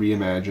they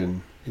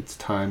reimagine. It's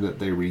time that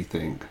they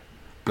rethink.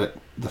 But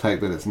the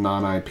fact that it's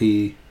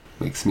non-IP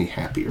makes me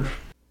happier.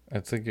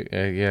 That's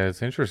yeah,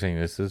 it's interesting.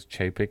 This is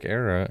Chapek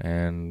era,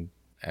 and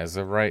as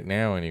of right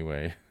now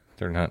anyway,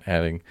 they're not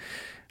adding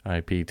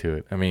IP to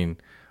it. I mean,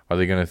 are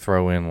they going to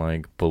throw in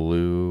like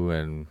Baloo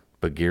and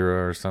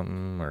Bagheera or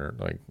something? Or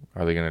like,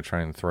 are they going to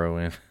try and throw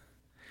in,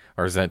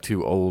 or is that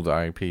too old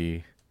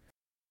IP?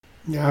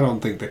 Yeah, I don't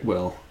think they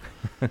will.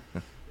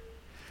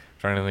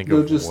 Trying to think They'll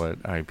of just- what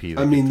IP.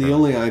 I mean, the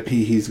only IP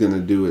he's going to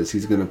do is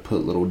he's going to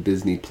put little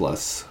Disney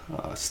Plus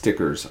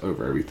stickers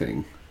over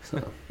everything.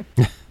 So,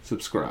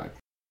 subscribe.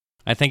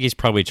 I think he's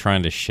probably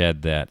trying to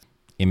shed that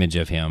image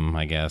of him,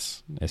 I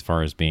guess, as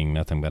far as being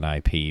nothing but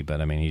IP.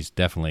 But I mean, he's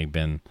definitely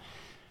been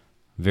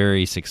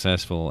very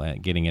successful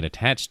at getting it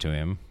attached to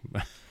him.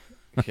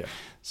 Yeah.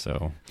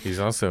 So He's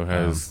also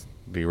has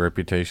the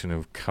reputation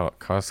of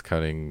cost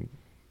cutting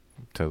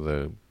to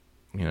the,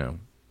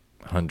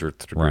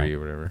 100th degree Right. or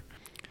whatever.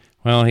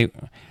 well,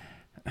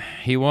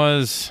 he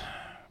was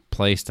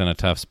placed in a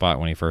tough spot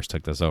when he first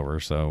took this over.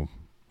 So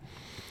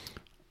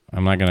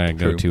I'm not going to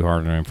go True. too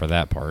hard on him for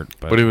that part.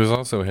 But he was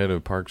also head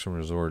of Parks and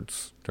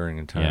Resorts during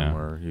a time Yeah.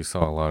 where you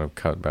saw a lot of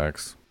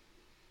cutbacks,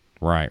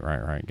 Right.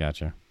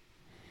 Gotcha.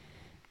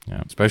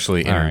 Yeah.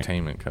 especially All right.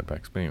 entertainment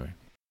cutbacks. But anyway,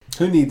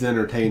 Who needs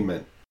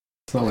entertainment?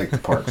 It's not like the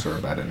parks are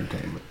about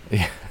entertainment.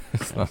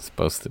 it's not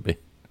supposed to be.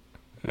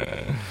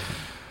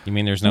 You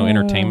mean there's no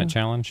entertainment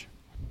challenge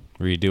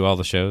where you do all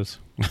the shows?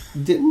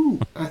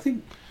 I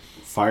think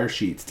Fire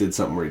Sheets did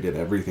something where he did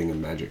everything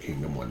in Magic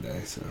Kingdom one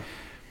day, so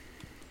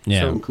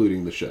Yeah.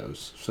 including the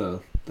shows.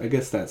 So I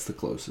guess that's the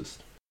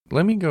closest.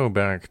 Let me go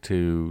back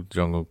to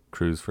Jungle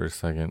Cruise for a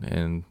second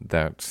and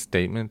that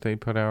statement they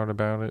put out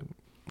about it.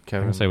 I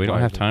Kevin, would say we don't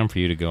why have is it- time for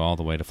you to go all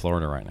the way to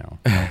Florida right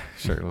now.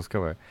 Sure, let's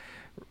go back.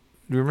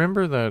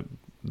 Remember that.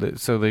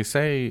 So they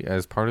say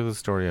as part of the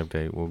story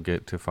update, we'll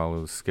get to follow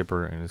the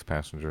skipper and his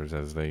passengers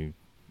as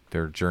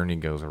their journey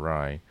goes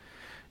awry.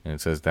 And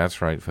it says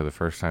that's right. For the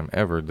first time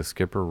ever, the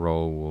skipper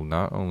role will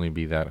not only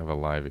be that of a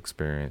live,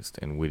 experienced,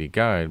 and witty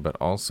guide, but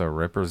also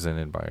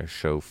represented by a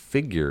show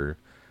figure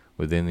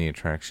within the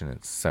attraction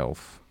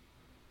itself.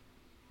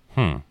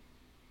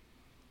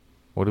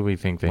 What do we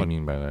think they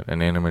mean by that? An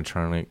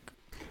animatronic?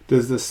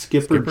 Does the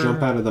skipper Skipper?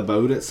 jump out of the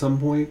boat at some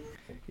point?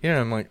 Yeah,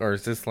 I'm like, or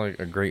is this like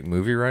a great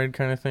movie ride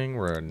kind of thing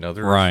where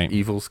another Right.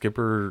 evil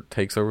skipper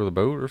takes over the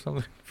boat or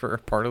something for a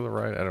part of the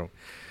ride?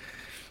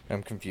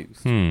 I'm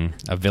confused.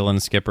 A villain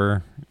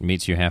skipper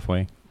meets you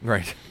halfway.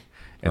 Right.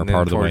 Or And then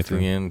part of the way towards through.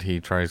 the end, he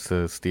tries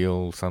to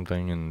steal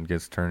something and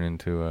gets turned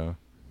into a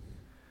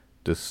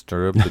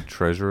disturb the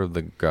treasure of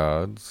the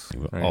gods.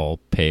 Right? All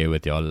pay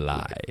with your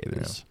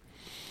lives.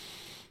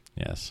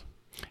 Yes.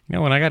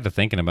 When I got to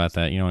thinking about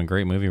that, in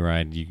Great Movie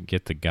Ride, you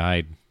get the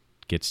guide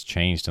gets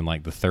changed in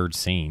like the third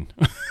scene.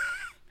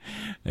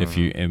 If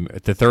you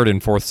the third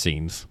and fourth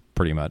scenes,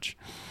 pretty much,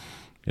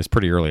 it's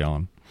pretty early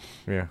on.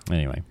 Yeah.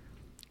 Anyway,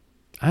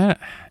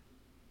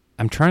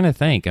 I'm trying to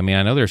think. I mean,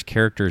 I know there's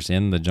characters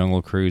in the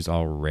Jungle Cruise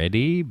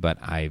already, but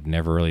I've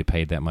never really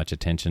paid that much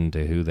attention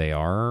to who they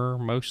are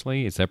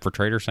mostly, except for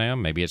Trader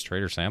Sam. Maybe it's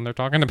Trader Sam they're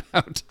talking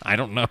about. I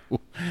don't know.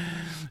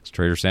 Is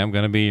Trader Sam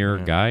going to be your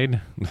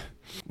guide?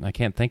 I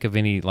can't think of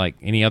any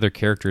other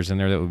characters in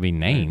there that would be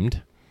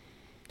named.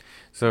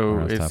 So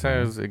Or on top it of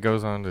says, it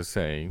goes on to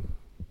say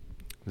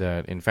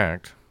that, in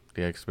fact,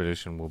 the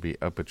expedition will be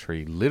up a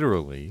tree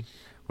literally,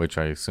 which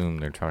I assume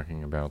they're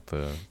talking about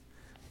the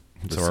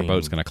So our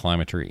boat's scene. going to climb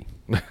a tree.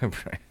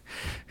 Right.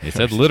 It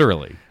said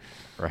literally.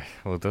 Right.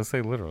 Well, it does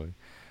say literally.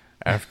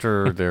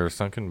 After their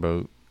sunken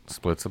boat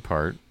splits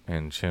apart,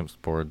 and chimps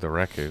board the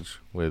wreckage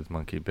with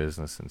monkey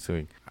business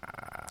ensuing.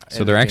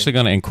 So they're actually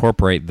going to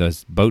incorporate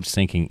the boat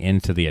sinking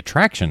into the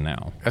attraction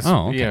now.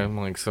 Okay. Yeah, I'm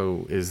like,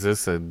 so is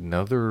this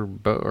another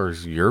boat, or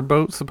is your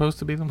boat supposed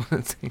to be the one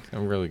that sinks?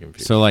 I'm really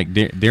confused. So, like,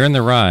 during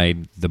the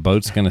ride, the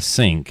boat's going to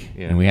sink,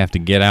 Yeah. and we have to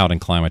get out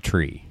and climb a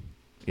tree.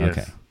 Yes.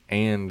 Okay.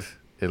 And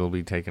it'll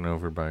be taken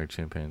over by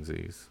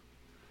chimpanzees.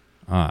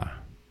 Ah.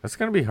 That's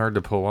going to be hard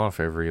to pull off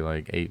every,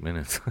 8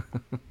 minutes.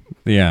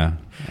 Yeah.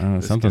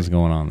 Something's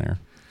going on there.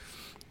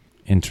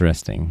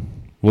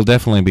 Interesting. We'll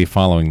definitely be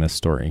following this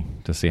story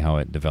to see how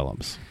it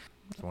develops.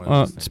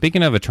 Well,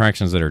 speaking of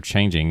attractions that are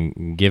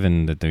changing,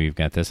 given that we've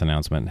got this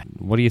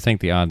announcement, what do you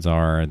think the odds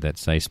are that,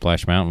 say,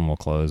 Splash Mountain will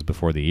close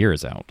before the year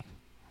is out?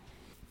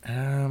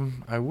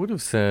 I would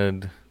have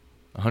said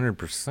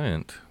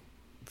 100%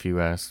 if you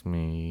asked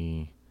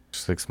me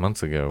 6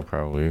 months ago,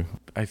 probably.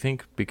 I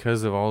think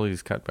because of all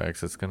these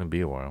cutbacks, it's going to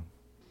be a while.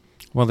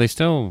 Well, they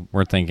still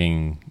were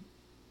thinking,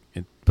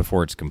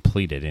 before it's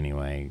completed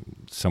anyway,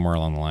 somewhere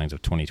along the lines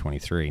of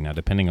 2023. Now,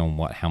 depending on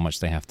how much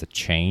they have to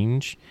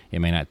change, it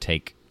may not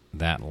take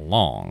that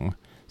long.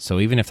 So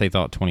even if they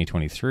thought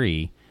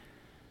 2023,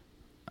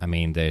 I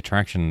mean, the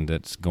attraction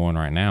that's going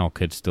right now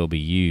could still be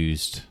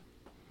used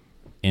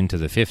into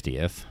the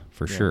 50th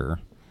for sure.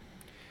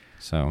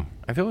 So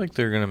I feel like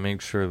they're going to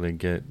make sure they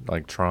get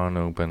Tron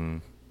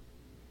open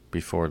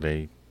before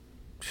they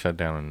shut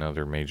down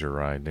another major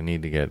ride. They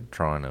need to get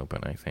Tron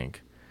open, I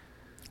think.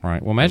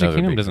 Right. Well, Magic Another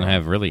Kingdom big doesn't ride.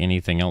 have really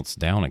anything else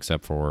down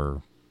except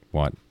for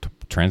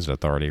Transit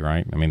Authority,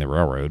 right? I mean, the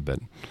railroad, but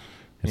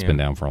it's been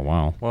down for a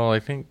while. Well, I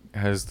think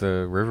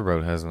the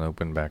riverboat hasn't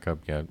opened back up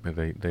yet, but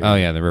they Oh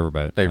yeah, the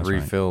riverboat. they've That's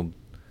right. refilled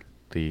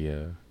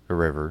the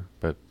river,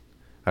 but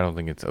I don't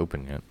think it's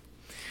open yet.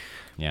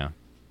 Yeah.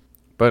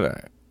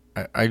 But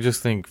I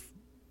just think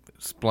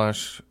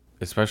Splash,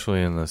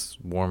 especially in this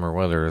warmer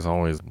weather, is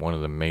always one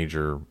of the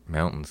major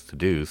mountains to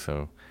do.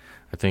 So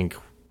I think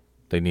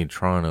they need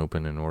Tron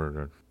open in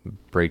order to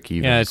break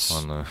even Yeah, it's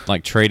on the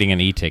like trading an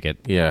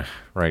e-ticket.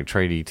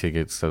 trade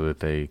e-tickets so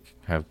that they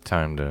have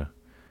time to,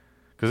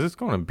 because it's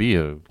going to be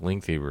a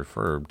lengthy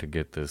refurb to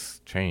get this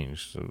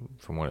changed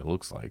from what it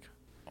looks like.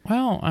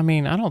 Well, I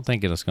mean, I don't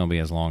think it's going to be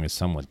as long as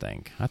some would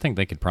think. I think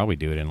they could probably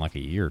do it in like a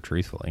year,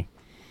 truthfully.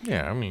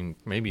 Yeah, I mean,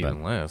 maybe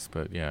even less,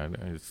 but yeah,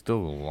 it's still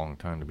a long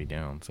time to be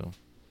down. So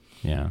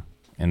Yeah.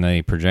 And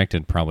they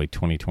projected probably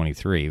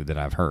 2023 that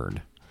I've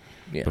heard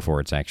before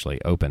it's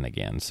actually open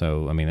again.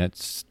 So, I mean,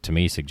 that's to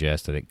me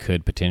suggests that it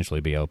could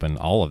potentially be open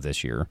all of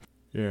this year.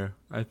 Yeah,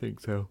 I think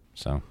so.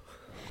 So,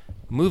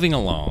 moving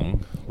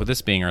along, with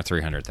this being our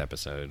 300th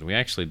episode, we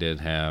actually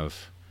did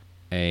have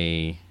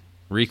a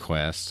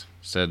request,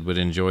 said would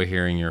enjoy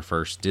hearing your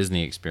first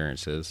Disney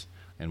experiences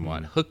and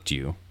what hooked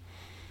you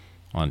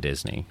on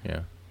Disney,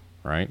 Yeah.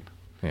 right?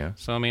 Yeah.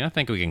 So, I mean, I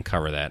think we can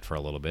cover that for a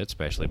little bit,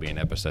 especially being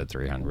episode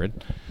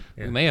 300.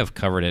 Yeah. We may have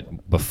covered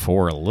it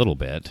before a little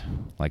bit,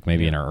 like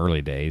maybe in our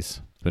early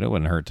days, but it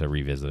wouldn't hurt to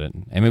revisit it.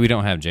 And maybe we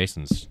don't have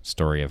Jason's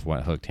story of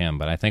what hooked him,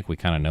 but I think we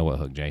kind of know what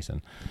hooked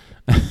Jason.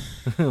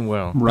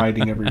 Well,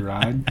 Riding every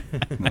ride.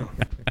 No.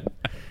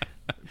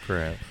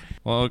 perhaps.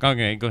 Well,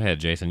 okay, go ahead,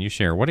 Jason. You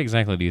share. What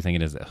exactly do you think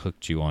it is that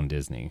hooked you on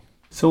Disney?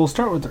 So we'll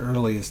start with the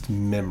earliest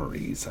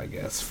memories, I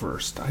guess,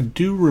 first. I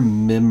do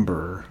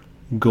remember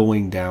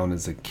going down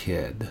as a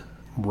kid,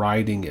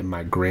 riding in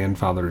my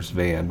grandfather's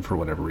van for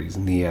whatever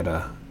reason. He had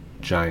a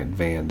giant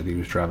van that he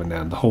was driving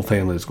down. The whole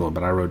family was going,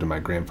 but I rode in my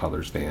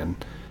grandfather's van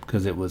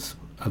because it was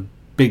a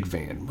big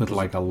van with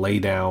like a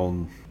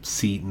lay-down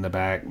seat in the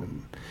back.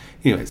 And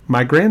anyways,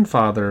 my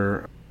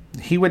grandfather,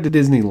 he went to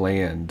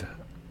Disneyland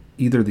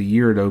either the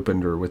year it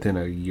opened or within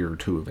a year or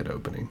two of it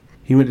opening.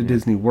 He went to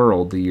Disney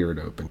World the year it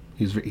opened.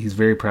 He's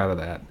very proud of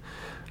that.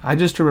 I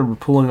just remember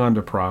pulling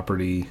onto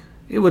property.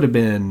 It would have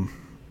been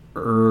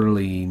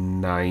early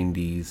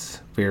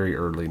 90s, very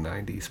early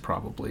 90s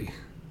probably.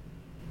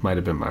 Might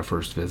have been my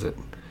first visit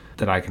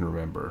that I can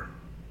remember.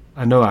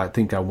 I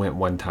think I went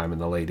one time in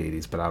the late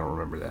 80s, but I don't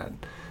remember that.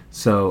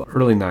 So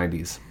early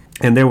 90s.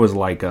 And there was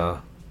like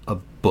a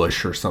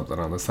bush or something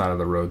on the side of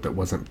the road that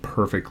wasn't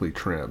perfectly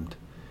trimmed.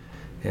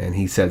 And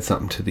he said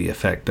something to the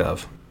effect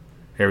of,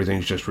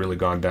 everything's just really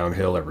gone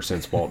downhill ever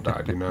since Walt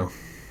died, you know?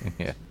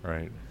 Yeah,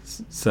 right.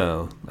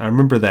 So I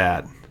remember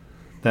that.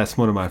 That's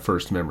one of my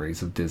first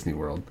memories of Disney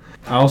World.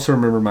 I also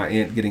remember my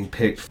aunt getting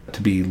picked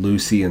to be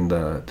Lucy in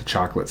the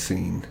chocolate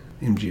scene,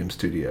 MGM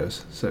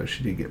Studios. So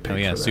she did get picked. Oh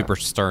yeah, for that.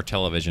 Superstar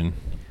Television.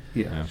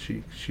 Yeah,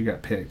 she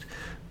got picked.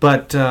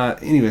 But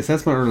anyways,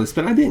 that's my earliest.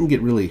 But I didn't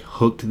get really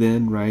hooked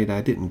then, right? I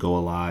didn't go a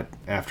lot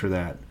after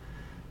that.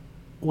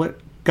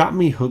 What got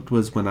me hooked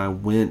was when I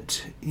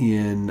went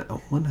in,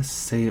 I want to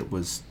say it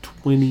was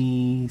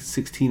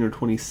 2016 or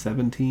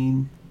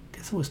 2017. I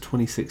guess it was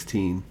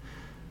 2016.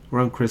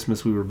 Around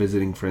Christmas, we were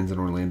visiting friends in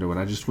Orlando, and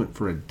I just went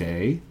for a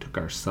day. Took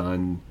our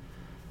son,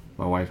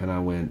 my wife and I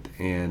went,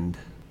 and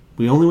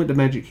we only went to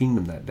Magic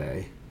Kingdom that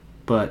day.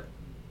 But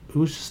it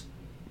was just,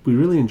 we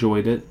really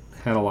enjoyed it,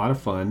 had a lot of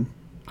fun.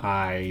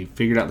 I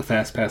figured out the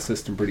Fast Pass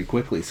system pretty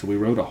quickly, so we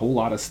rode a whole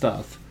lot of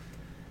stuff.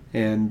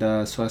 And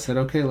so I said,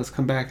 okay, let's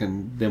come back.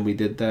 And then we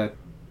did that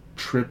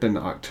trip in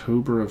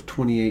October of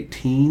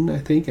 2018, I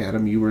think.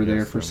 Adam, you were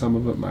there for some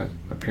of it. My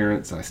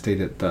parents, I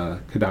stayed at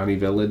the Kidani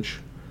Village.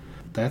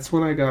 That's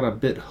when I got a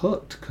bit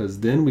hooked,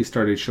 because then we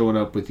started showing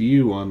up with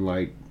you on,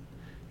 like,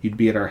 you'd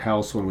be at our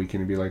house one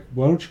weekend and be like,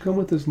 why don't you come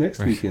with us next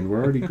weekend?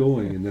 We're already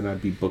going. And then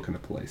I'd be booking a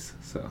place.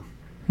 So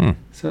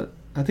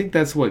I think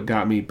that's what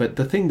got me. But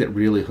the thing that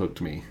really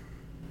hooked me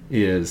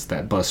is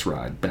that bus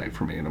ride back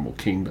from Animal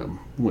Kingdom,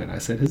 when I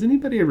said, has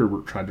anybody ever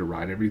tried to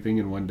ride everything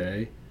in one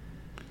day?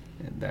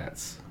 And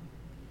that's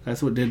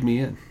what did me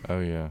in. Oh,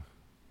 yeah.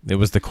 It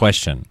was the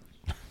question.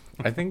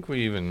 I think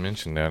we even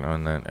mentioned that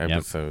on that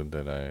episode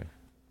that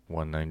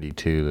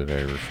 192 that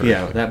I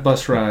referred to. That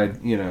bus ride,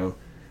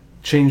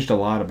 changed a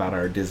lot about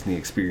our Disney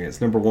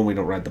experience. Number one, we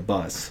don't ride the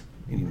bus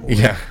anymore.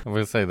 Yeah, I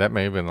would say that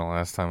may have been the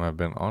last time I've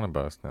been on a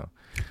bus now.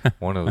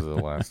 One of the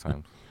last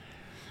times.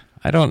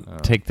 I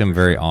don't take them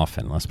very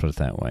often, let's put it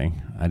that way.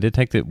 I did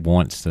take it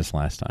once this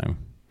last time.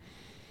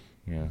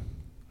 Yeah.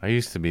 I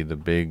used to be the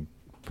big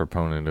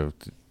proponent of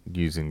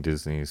using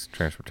Disney's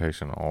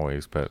transportation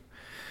always, but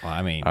well,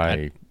 I mean,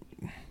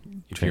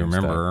 if you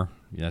remember,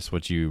 that's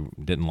what you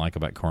didn't like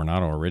about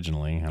Coronado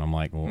originally. And I'm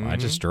like, well, I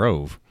just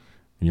drove.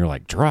 And you're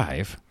like,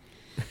 drive?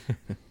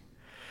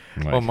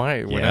 Like,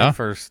 when I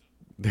first,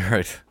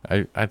 right,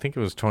 I think it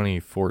was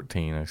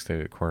 2014, I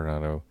stayed at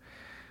Coronado,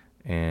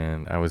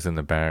 and I was in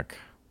the back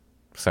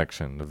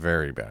section, the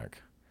very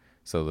back.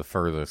 So the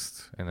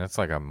furthest, and that's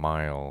like a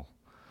mile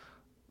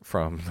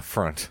from the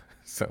front.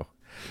 So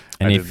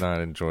I did not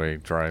enjoy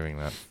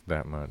driving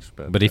that much.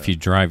 But if you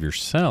drive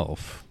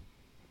yourself,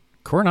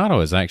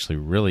 Coronado is actually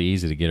really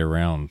easy to get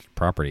around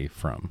property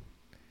from.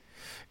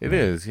 It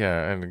is,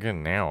 yeah. And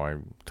again, now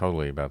I'm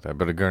totally about that.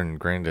 But again,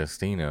 Grand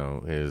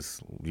Destino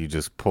is you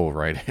just pull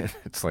right in.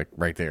 It's like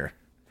right there,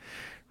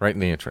 right in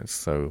the entrance.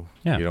 So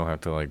you don't have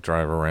to like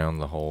drive around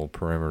the whole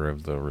perimeter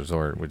of the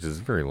resort, which is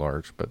very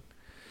large. But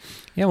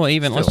yeah, well,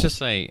 even let's just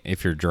say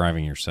if you're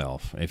driving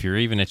yourself, if you're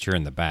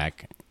in the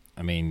back,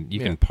 I mean, you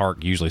can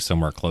park usually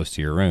somewhere close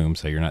to your room,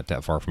 so you're not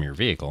that far from your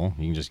vehicle.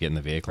 You can just get in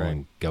the vehicle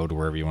and go to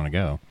wherever you want to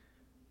go.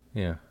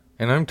 Yeah,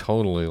 and I'm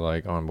totally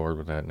like on board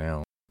with that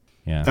now.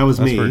 Yeah, that was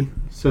me.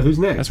 So who's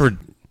next?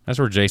 That's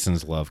where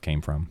Jason's love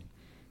came from.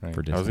 Right.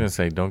 For Disney. I was going to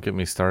say, don't get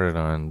me started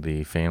on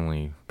the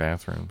family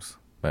bathrooms,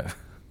 but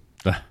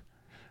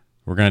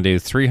we're going to do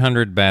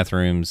 300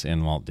 bathrooms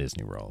in Walt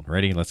Disney World.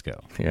 Ready? Let's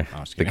go. Yeah,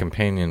 the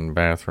companion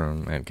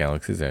bathroom at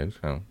Galaxy's Edge.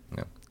 Oh,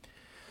 yeah.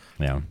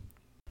 Yeah.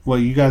 Well,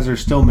 you guys are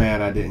still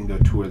mad I didn't go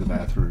tour the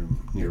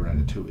bathroom near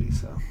Ratatouille,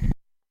 so.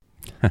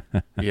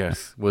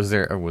 Yes. Was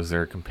there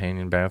a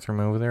companion bathroom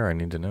over there? I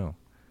need to know.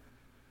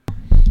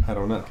 I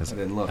don't know. I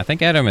didn't look. I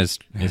think Adam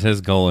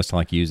his goal is to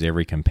like use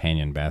every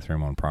companion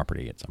bathroom on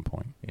property at some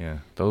point. Yeah,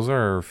 those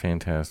are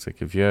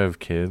fantastic. If you have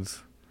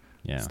kids,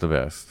 it's the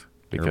best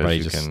because everybody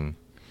you can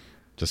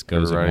just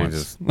goes at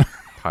once. Just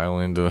pile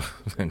into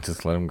and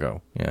just let them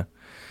go. Yeah,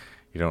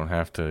 you don't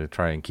have to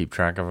try and keep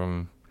track of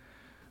them.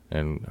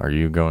 And are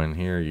you going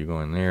here? Are you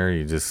going there?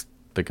 You just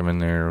stick them in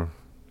there,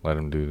 let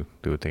them do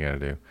what they got to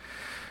do.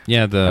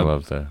 Yeah, I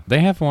love they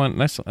have one.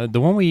 That's the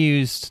one we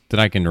used that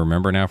I can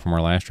remember now from our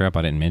last trip.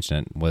 I didn't mention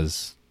it.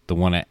 Was the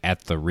one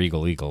at the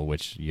Regal Eagle,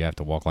 which you have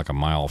to walk like a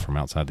mile from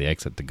outside the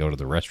exit to go to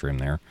the restroom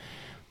there.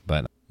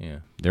 But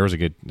there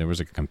was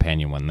a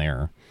companion one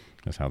there.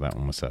 That's how that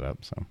one was set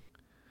up. So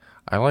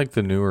I like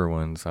the newer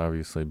ones,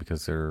 obviously,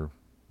 because they're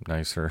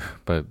nicer.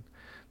 But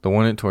the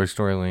one at Toy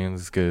Story Land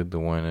is good. The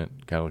one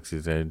at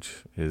Galaxy's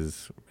Edge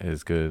is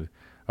good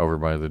over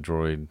by the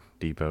Droid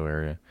Depot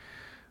area.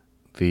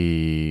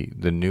 The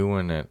new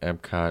one at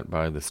Epcot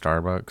by the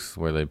Starbucks,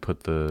 where they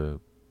put the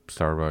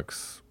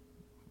Starbucks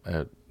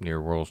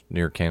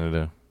near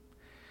Canada,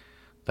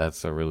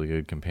 that's a really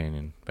good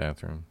companion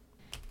bathroom.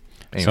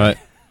 Anyway.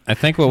 So I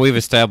think what we've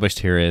established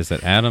here is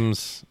that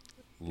Adam's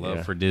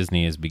love for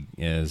Disney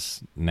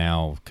is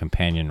now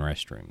companion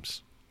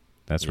restrooms.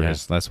 That's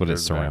what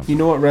it's surrounding. You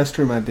know what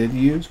restroom I did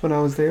use when I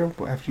was there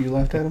after you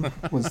left, Adam?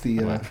 Was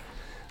the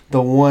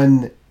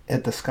one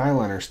at the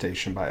Skyliner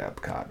station by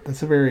Epcot.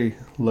 That's a very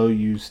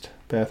low-used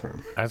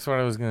bathroom. That's what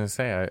I was going to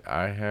say.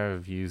 I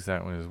have used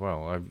that one as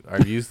well.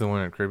 I've used the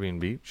one at Caribbean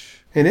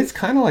Beach. And it's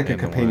kind of like a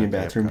companion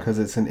bathroom because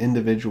it's an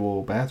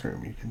individual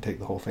bathroom. You can take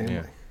the whole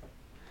family.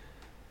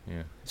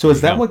 Yeah. So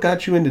is that what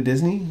got you into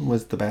Disney,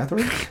 was the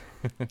bathroom?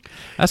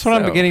 That's what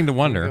I'm beginning to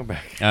wonder.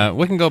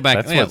 We can go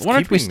back. Why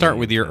don't we start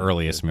with your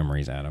earliest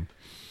memories, Adam?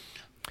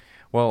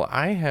 Well,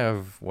 I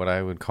have what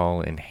I would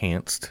call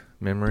enhanced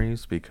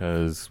memories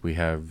because we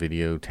have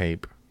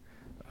videotape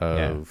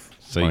of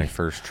my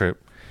first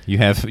trip. You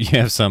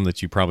have some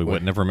that you probably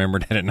wouldn't have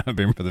remembered had it not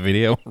been for the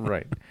video.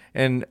 Right.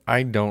 And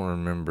I don't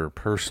remember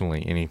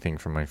personally anything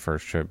from my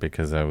first trip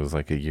because I was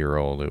like a year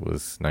old. It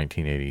was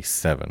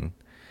 1987.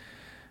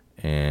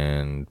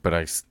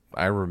 But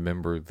I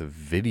remember the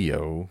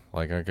video,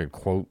 like I could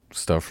quote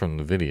stuff from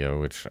the video,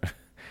 which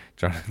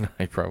John and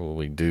I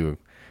probably do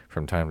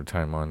from time to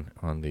time on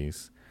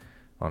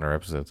our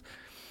episodes.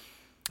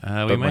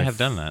 We may have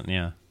done that,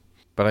 yeah.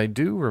 But I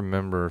do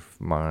remember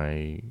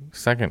my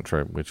second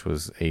trip, which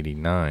was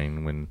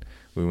 89, when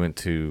we went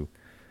to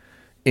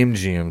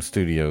MGM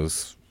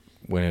Studios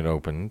when it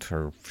opened,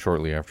 or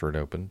shortly after it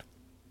opened.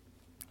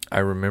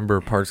 I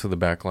remember parts of the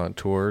backlot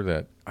tour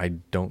that I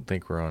don't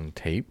think were on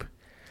tape,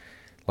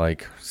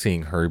 like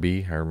seeing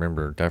Herbie. I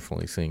remember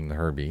definitely seeing the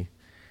Herbie.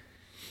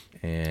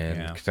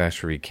 And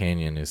Catastrophe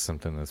Canyon is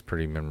something that's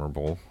pretty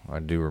memorable.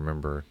 I do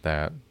remember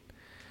that.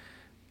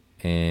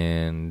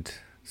 And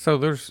so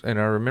I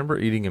remember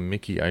eating a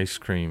Mickey ice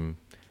cream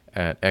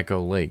at Echo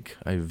Lake.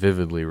 I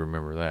vividly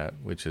remember that,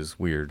 which is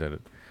weird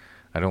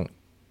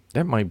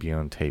that might be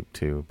on tape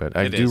too, but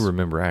I do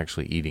remember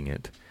actually eating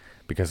it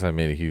because I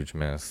made a huge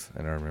mess,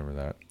 and I remember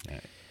that.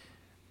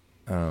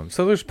 Yeah.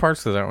 So there's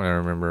parts of that one I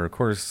remember. Of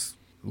course,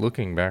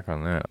 looking back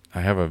on that,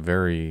 I have a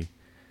very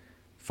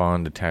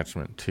fond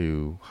attachment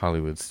to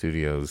Hollywood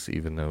Studios,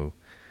 even though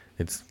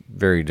it's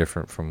very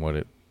different from what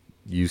it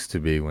used to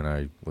be when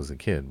I was a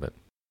kid. But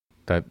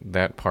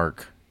that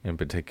park in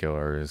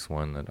particular is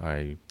one that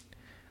I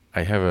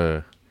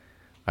have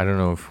I don't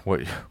know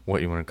what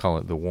you want to call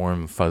it, the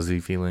warm,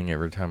 fuzzy feeling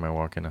every time I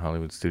walk into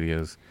Hollywood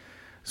Studios,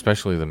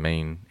 especially the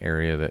main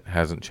area that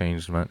hasn't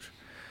changed much.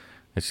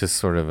 It's just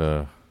sort of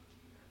a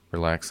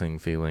relaxing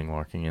feeling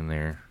walking in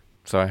there.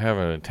 So I have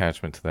an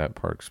attachment to that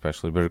park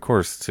especially, but of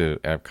course to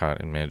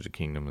Epcot and Magic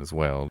Kingdom as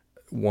well.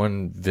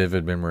 One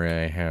vivid memory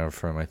I have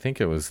from, I think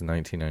it was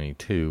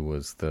 1992,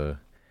 was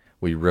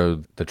we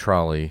rode the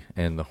trolley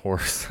and the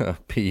horse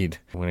peed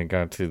when it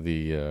got to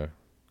the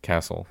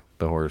castle.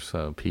 The horse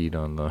peed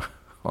on the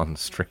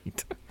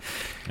street.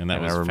 And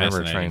I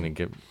remember trying to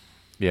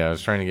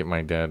get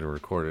my dad to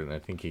record it, and I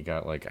think he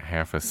got like a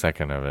half a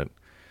second of it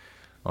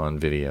on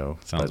video.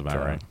 Sounds about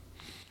right.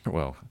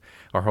 Well,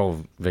 our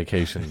whole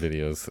vacation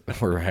videos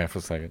were half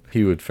a second.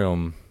 He would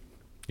film,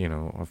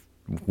 a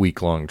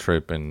week-long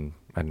trip in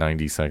a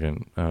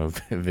 90-second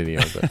video.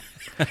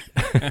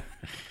 But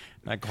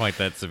not quite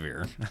that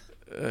severe.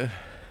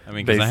 I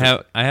mean,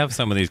 because I have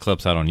some of these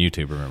clips out on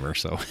YouTube, remember?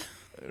 So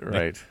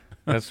right,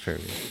 that's true.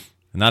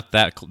 Not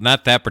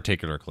that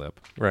particular clip.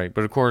 Right,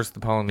 but of course the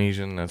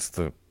Polynesian, that's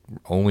the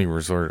only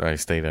resort I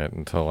stayed at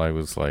until I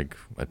was like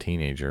a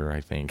teenager,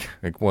 I think.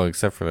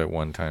 Except for that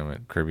one time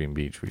at Caribbean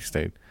Beach we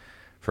stayed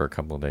for a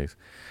couple of days.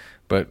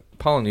 But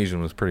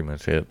Polynesian was pretty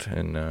much it,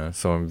 and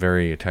so I'm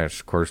very attached,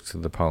 of course, to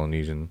the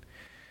Polynesian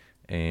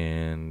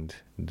and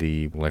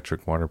the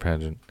electric water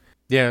pageant.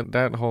 Yeah,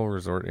 that whole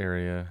resort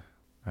area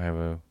I have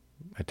a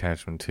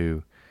attachment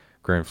to.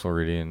 Grand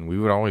Floridian, we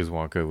would always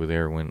walk over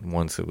there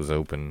once it was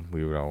open.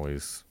 We would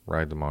always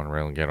ride the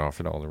monorail and get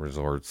off at all the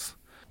resorts,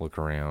 look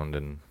around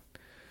and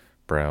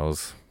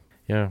browse.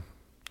 Yeah,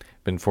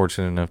 been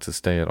fortunate enough to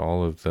stay at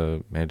all of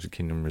the Magic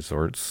Kingdom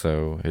resorts,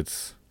 so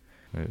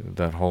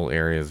that whole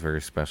area is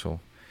very special.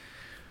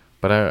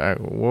 But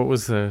what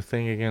was the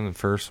thing again? The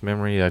first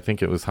memory, I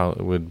think it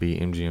would be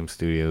MGM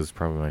Studios,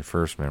 probably my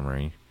first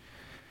memory.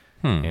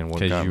 And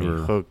what got me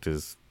hooked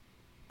is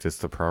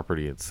just the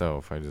property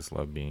itself. I just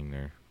love being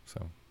there.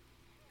 So,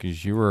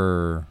 because you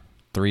were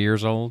 3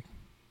 years old?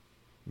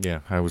 Yeah,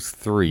 I was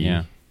 3.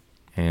 Yeah.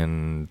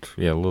 And,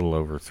 a little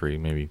over 3,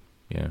 maybe.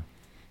 Yeah.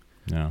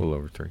 No. A little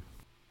over 3.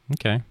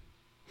 Okay.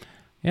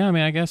 Yeah, I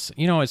mean, I guess,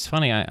 it's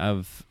funny.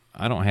 I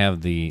don't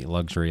have the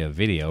luxury of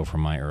video from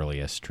my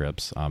earliest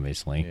trips,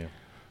 obviously.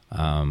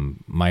 Yeah.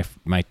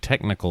 My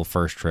technical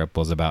first trip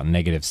was about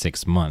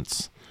 -6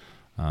 months.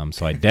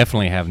 So I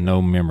definitely have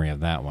no memory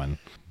of that one.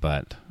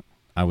 But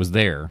I was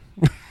there.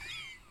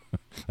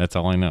 That's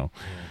all I know.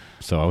 Yeah.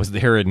 So I was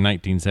there in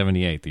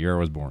 1978, the year I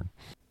was born.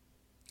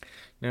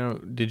 Now,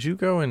 did you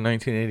go in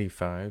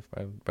 1985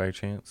 by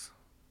chance?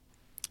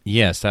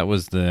 Yes, that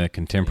was the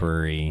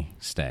contemporary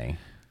stay.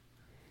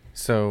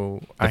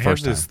 So I have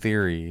this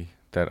theory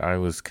that I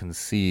was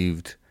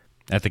conceived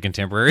at the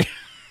contemporary.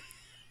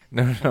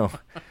 No.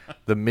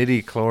 The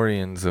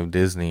midi-chlorians of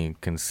Disney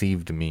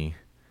conceived me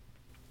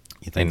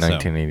in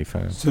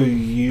 1985. So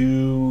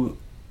you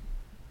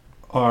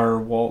are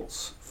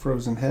Walt's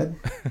frozen head?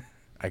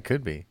 I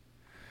could be.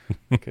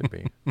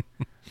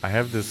 I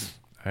have this.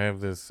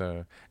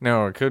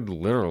 Now it could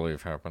literally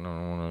have happened.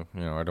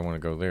 I don't want to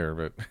go there,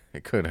 but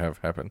it could have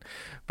happened.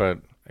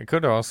 But it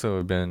could also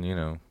have been,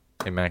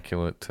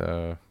 immaculate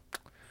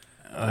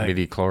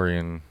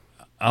midi-chlorian.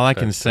 All I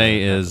can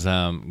say is,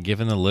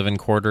 given the living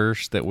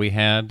quarters that we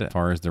had, as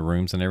far as the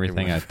rooms and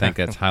everything, I think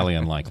that's highly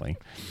unlikely.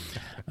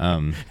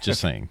 Just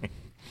saying.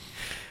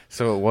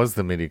 So it was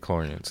the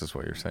midi-chlorians, is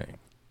what you're saying.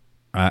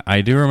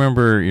 I do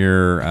remember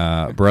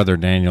your brother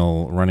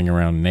Daniel running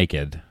around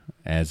naked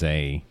as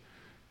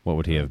what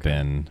would he have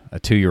been, a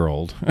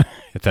 2-year-old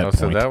at that point.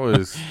 So that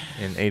was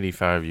in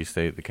 85 you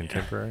stayed at the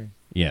Contemporary?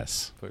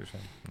 Yes. That's what you're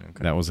saying.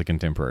 Okay. That was a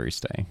contemporary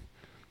stay.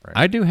 Right.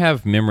 I do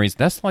have memories.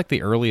 That's like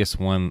the earliest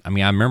one. I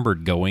mean, I remember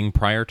going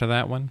prior to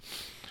that one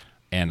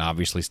and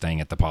obviously staying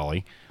at the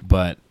Poly,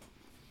 but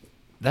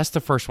that's the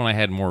first one I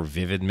had more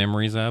vivid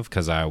memories of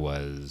because I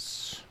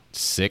was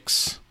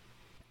 6.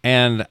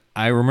 And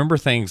I remember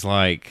things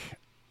like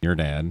your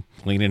dad,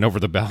 leaning over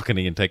the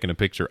balcony and taking a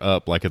picture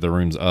up, like if the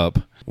room's up,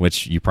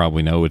 which you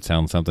probably know would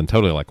sound something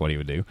totally like what he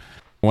would do.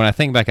 When I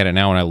think back at it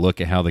now, when I look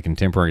at how the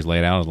Contemporaries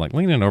laid out, I was like,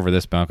 leaning over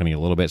this balcony a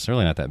little bit, it's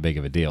really not that big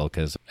of a deal,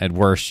 because at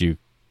worst, you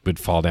would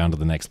fall down to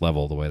the next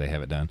level the way they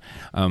have it done.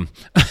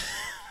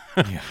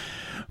 Yeah.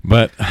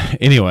 But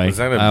anyway. Was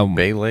that a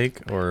Bay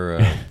Lake or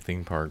a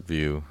theme park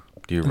view?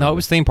 Do you remember? No, it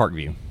was theme park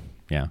view.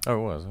 Yeah. Oh,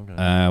 it was.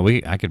 Okay.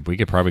 We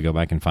could probably go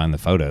back and find the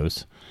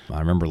photos. I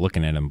remember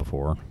looking at them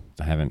before.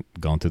 I haven't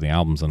gone through the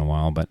albums in a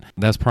while, but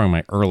that's probably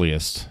my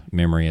earliest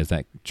memory is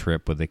that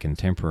trip with the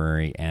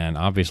Contemporary. And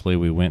obviously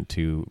we went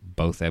to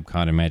both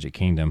Epcot and Magic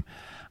Kingdom.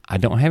 I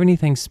don't have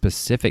anything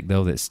specific,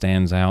 though, that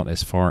stands out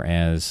as far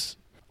as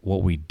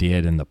what we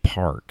did in the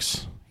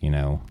parks,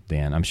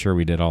 then. I'm sure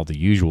we did all the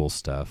usual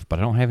stuff, but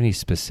I don't have any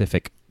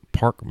specific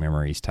park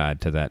memories tied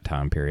to that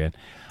time period.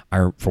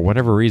 For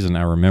whatever reason,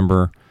 I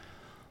remember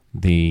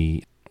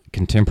the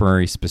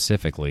Contemporary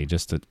specifically,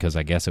 just because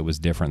I guess it was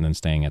different than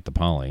staying at the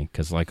Poly.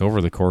 Because like over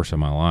the course of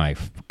my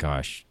life,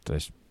 gosh,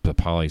 the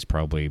Poly's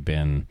probably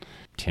been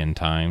 10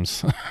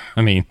 times.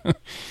 I mean,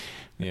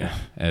 yeah.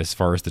 As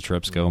far as the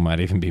trips go,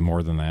 might even be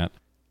more than that.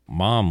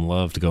 Mom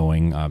loved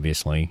going,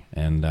 obviously,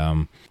 and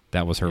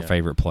that was her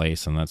favorite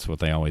place, and that's what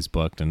they always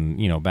booked.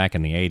 And back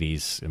in the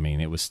 80s, I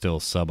mean, it was still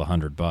sub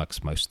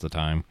 $100 most of the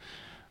time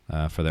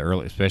for the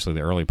early, especially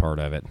the early part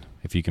of it.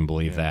 If you can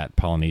believe that,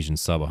 Polynesian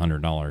sub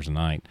 $100 a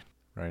night.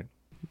 Right.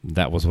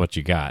 That was what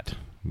you got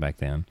back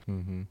then.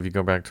 Mm-hmm. If you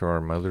go back to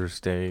our Mother's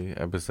Day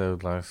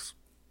episode last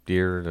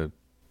year, to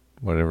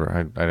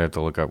whatever, I'd have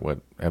to look up what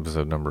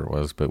episode number it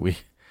was, but we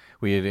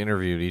had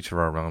interviewed each of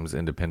our moms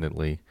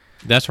independently.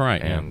 That's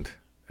right.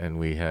 And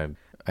we had,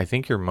 I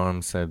think your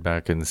mom said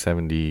back in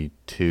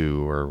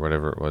 72 or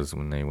whatever it was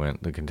when they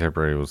went, the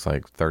Contemporary was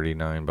like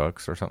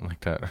 $39 or something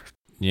like that.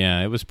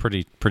 Yeah, it was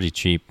pretty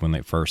cheap when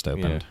they first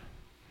opened.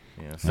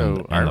 Yeah.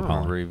 So I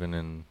remember even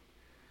in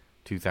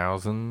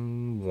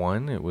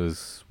 2001, it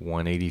was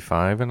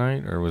 $185 a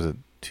night, or was it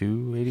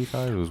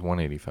 $285? It was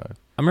 $185. I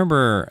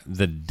remember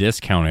the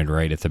discounted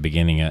rate at the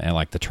beginning, at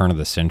like the turn of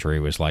the century,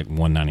 was like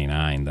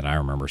 $199 that I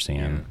remember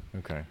seeing. Yeah.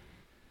 Okay.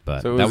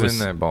 But so it was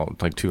in that ball,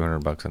 like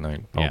 $200 a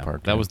night ballpark. Yeah,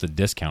 that was the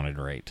discounted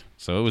rate.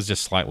 So it was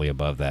just slightly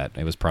above that.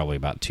 It was probably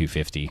about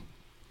 $250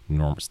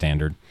 normal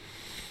standard,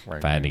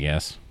 if I had to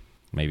guess.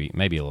 Maybe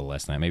a little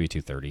less than that, maybe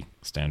 $230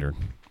 standard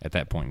at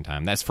that point in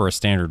time. That's for a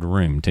standard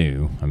room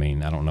too. I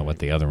mean, I don't know what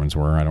the other ones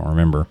were. I don't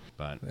remember.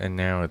 And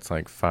now it's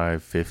like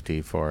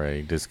 $550 for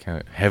a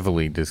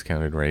heavily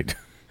discounted rate.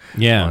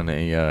 Yeah. On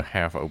a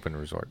half open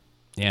resort.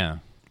 Yeah,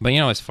 but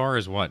as far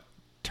as what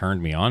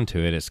turned me on to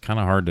it, it's kind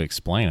of hard to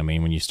explain. I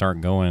mean, when you start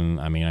going,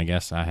 I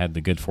guess I had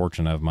the good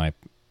fortune of my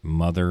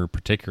mother,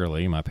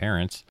 particularly my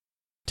parents,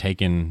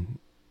 taking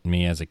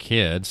me as a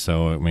kid.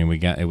 So I mean,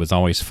 it was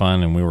always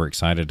fun, and we were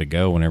excited to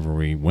go whenever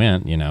we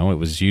went. It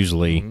was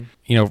usually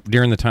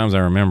during the times I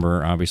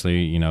remember.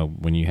 Obviously,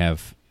 when you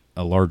have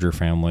a larger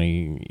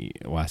family,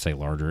 well, I say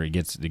larger, it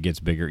gets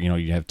bigger.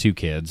 You have 2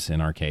 kids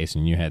in our case,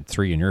 and you had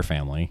 3 in your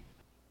family.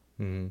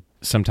 Mm-hmm.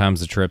 Sometimes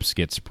the trips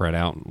get spread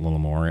out a little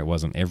more. It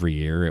wasn't every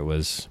year. It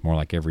was more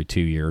like every 2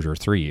 years or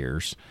 3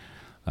 years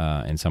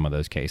in some of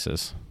those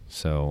cases.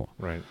 So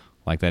right.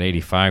 Like that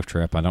 85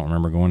 trip, I don't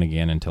remember going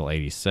again until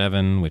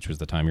 87, which was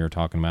the time you were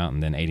talking about,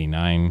 and then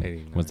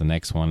 89 was the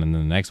next one, and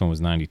then the next one was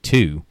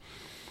 92,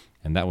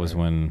 and that was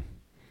when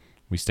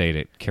we stayed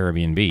at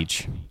Caribbean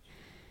Beach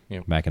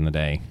back in the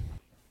day.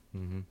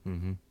 Mm-hmm.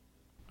 Mm-hmm.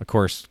 Of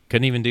course,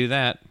 couldn't even do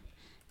that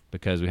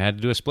because we had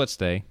to do a split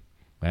stay.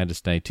 We had to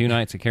stay 2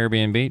 nights at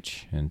Caribbean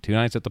Beach and 2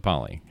 nights at the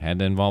Poly. Had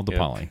to involve the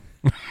Poly.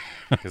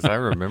 Because I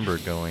remember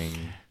going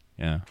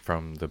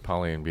from the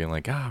Poly and being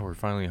like, we're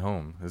finally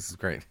home. This is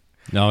great.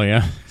 Oh,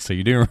 yeah? So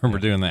you do remember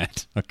doing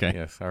that. Okay.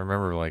 Yes, I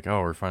remember like,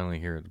 we're finally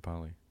here at the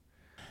Poly.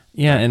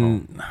 Yeah,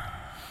 and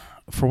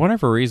for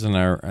whatever reason,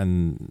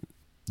 and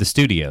the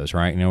studios,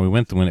 right? We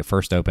went when it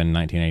first opened in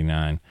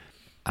 1989.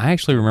 I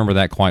actually remember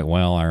that quite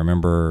well. I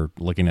remember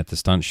looking at the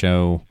stunt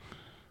show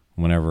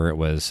whenever it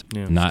was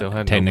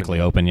not technically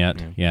open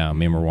yet. Yeah, I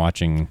remember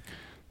watching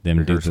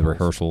them do the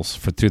rehearsals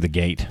through the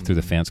gate, through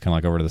the fence, kind of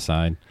like over to the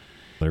side.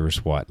 There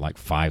was, like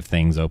 5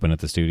 things open at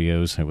the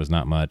studios. It was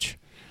not much.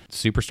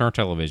 Superstar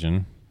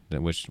Television,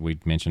 which we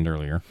mentioned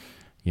earlier.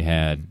 You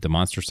had the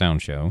Monster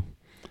Sound Show.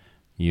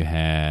 You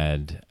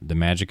had the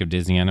Magic of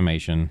Disney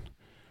Animation.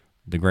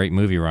 The Great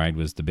Movie Ride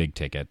was the big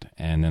ticket.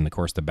 And then, of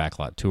course, the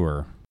Backlot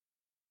Tour.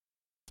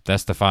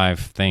 That's the 5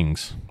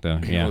 things.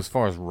 As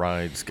far as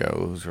rides go,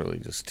 it was really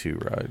just 2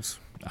 rides.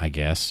 I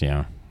guess,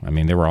 yeah. I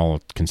mean, they were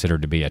all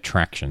considered to be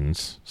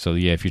attractions. So,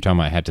 yeah, if you're talking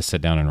about had to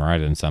sit down and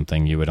ride in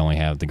something, you would only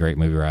have the Great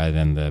Movie Ride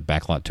and the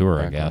Backlot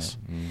Tour, I guess,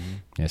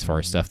 as far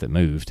as stuff that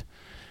moved.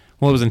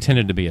 Well, it was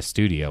intended to be a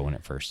studio when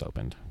it first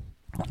opened.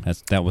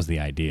 That was the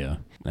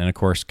idea. And, of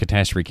course,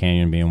 Catastrophe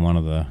Canyon being one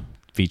of the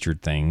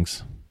featured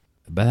things.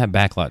 But that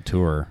Backlot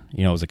Tour,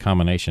 it was a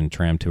combination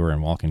tram tour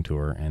and walking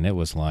tour, and it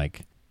was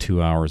like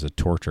 2 hours of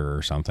torture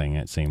or something,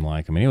 it seemed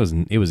like. I mean,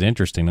 it was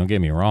interesting, don't get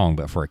me wrong,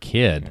 but for a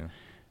kid,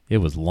 it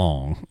was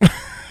long.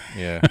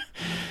 Yeah.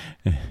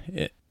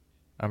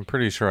 I'm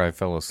pretty sure I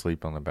fell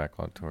asleep on the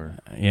backlot tour.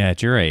 Yeah,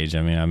 at your age,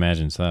 I mean, I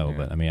imagine so. Yeah.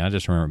 But I mean, I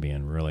just remember it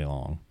being really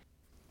long.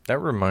 That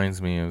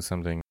reminds me of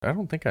something. I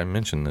don't think I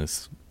mentioned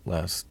this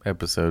last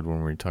episode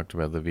when we talked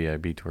about the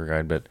VIB tour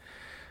guide, but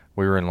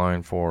we were in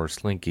line for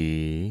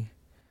Slinky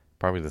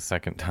probably the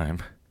second time.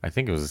 I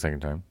think it was the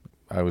second time.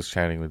 I was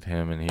chatting with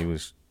him, and he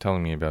was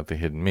telling me about the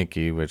Hidden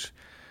Mickey, which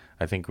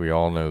I think we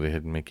all know the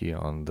Hidden Mickey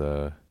on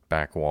the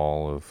back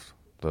wall of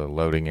the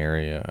loading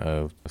area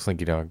of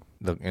Slinky Dog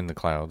in the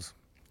clouds.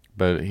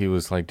 But he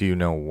was like, do you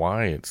know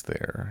why it's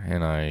there?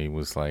 And I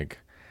was like,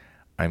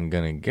 I'm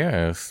going to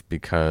guess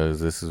because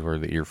this is where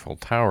the Earful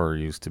Tower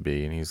used to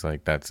be. And he's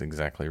like, that's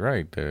exactly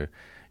right. The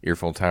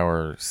Earful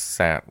Tower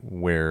sat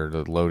where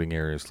the loading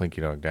area of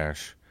Slinky Dog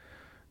Dash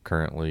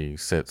currently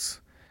sits.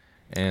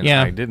 And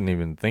Yeah. I didn't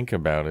even think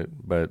about it,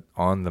 but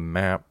on the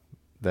map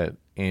that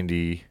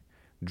Andy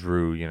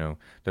drew,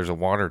 there's a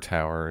water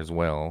tower as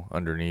well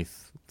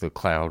underneath the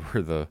cloud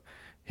where the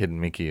Hidden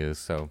Mickey is.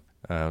 So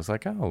I was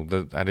like, I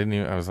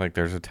was like,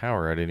 there's a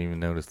tower. I didn't even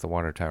notice the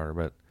water tower,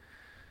 but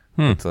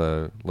it's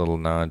a little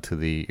nod to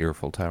the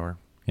Earful Tower.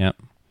 Yep.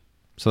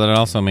 So that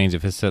also means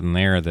if it's sitting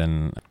there,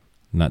 then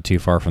not too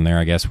far from there,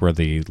 I guess where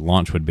the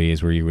launch would be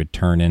is where you would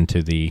turn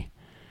into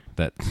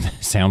that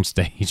sound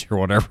stage or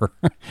whatever,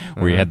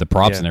 where you had the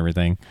props and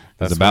everything.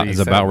 That's It's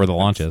about where the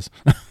launch is.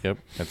 Yep,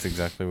 that's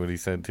exactly what he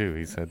said too.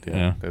 He said,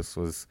 Yeah. this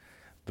was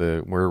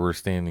where we're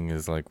standing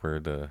is like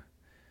where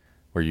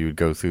you would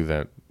go through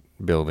that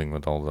building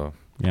with all the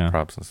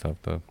props and stuff.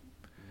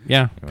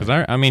 Yeah, because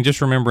I mean,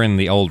 just remembering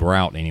the old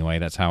route anyway,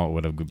 that's how it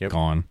would have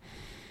gone.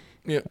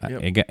 Yep.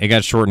 It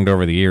got shortened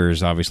over the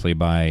years, obviously,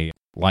 by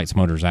Lights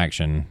Motors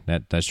Action.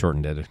 That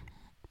shortened it a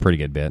pretty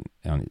good bit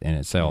in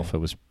itself. Yeah. It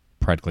was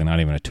practically not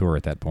even a tour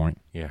at that point.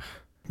 Yeah.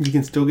 You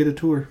can still get a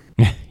tour.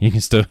 You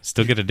can still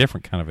get a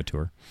different kind of a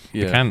tour.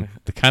 Yeah.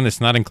 The kind that's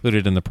not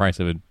included in the price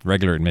of a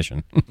regular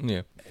admission.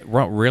 Yeah.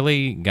 What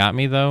really got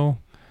me, though,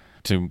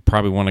 to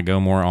probably want to go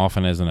more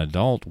often as an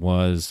adult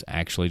was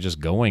actually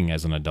just going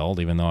as an adult,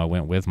 even though I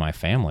went with my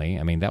family.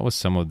 I mean, that was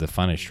some of the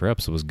funnest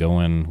trips, was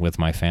going with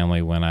my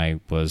family when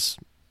I was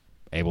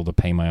able to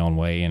pay my own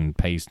way and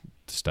pay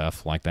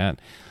stuff like that.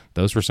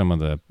 Those were some of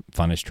the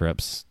funnest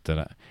trips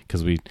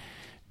because we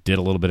did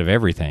a little bit of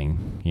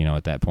everything,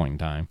 at that point in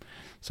time.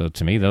 So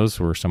to me, those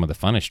were some of the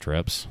funnest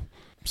trips.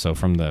 So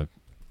from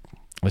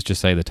let's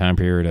just say the time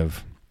period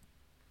of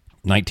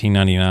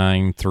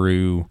 1999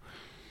 through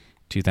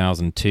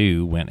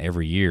 2002, went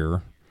every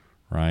year,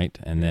 right?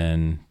 And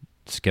then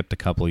skipped a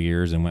couple of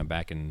years and went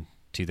back in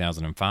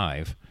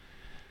 2005.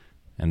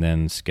 And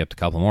then skipped a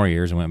couple more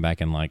years and went back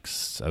in like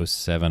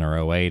 07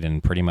 or 08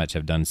 and pretty much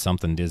have done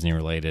something Disney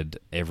related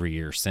every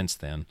year since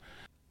then.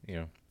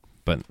 Yeah.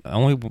 But the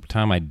only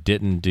time I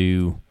didn't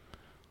do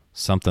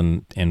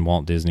something in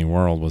Walt Disney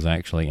World was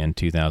actually in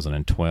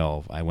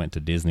 2012. I went to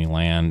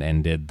Disneyland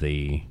and did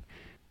the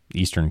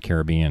Eastern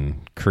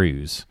Caribbean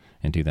cruise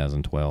in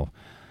 2012.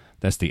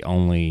 That's the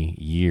only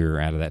year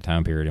out of that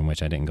time period in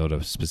which I didn't go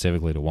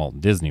specifically to Walt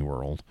Disney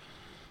World,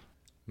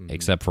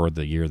 except for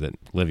the year that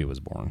Livia was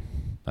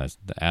born. That's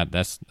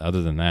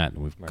other than that,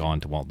 we've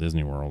gone to Walt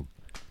Disney World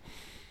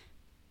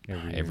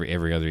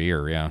every other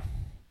year, yeah.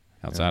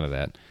 Outside of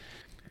that.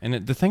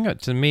 And the thing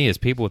to me is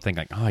people would think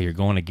like, oh, you're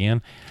going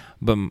again.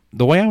 But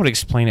the way I would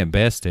explain it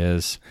best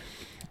is,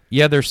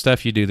 yeah, there's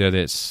stuff you do there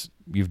that's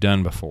you've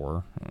done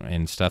before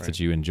and stuff that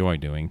you enjoy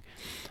doing.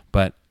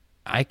 But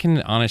I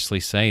can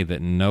honestly say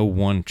that no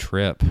one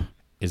trip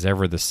is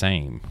ever the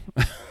same,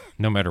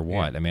 no matter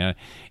what. I mean,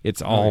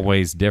 it's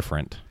always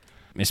different,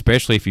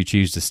 especially if you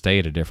choose to stay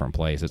at a different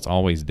place. It's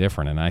always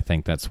different. And I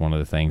think that's one of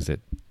the things that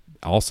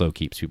also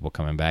keeps people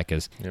coming back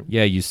is,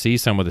 yeah, you see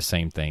some of the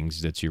same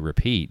things that you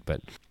repeat,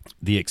 but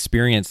the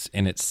experience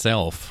in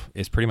itself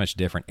is pretty much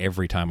different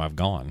every time I've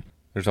gone.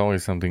 There's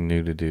always something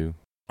new to do.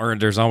 Or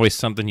there's always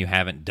something you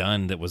haven't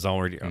done that was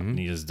already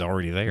is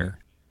already there.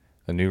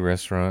 A new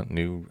restaurant,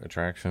 new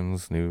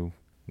attractions, new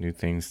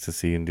things to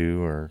see and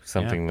do, or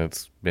something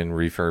that's been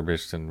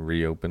refurbished and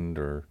reopened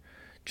or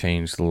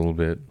changed a little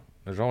bit.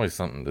 There's always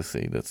something to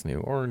see that's new,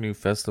 or a new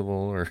festival,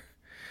 or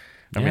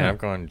I mean, I've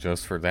gone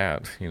just for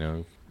that,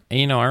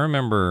 And, I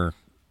remember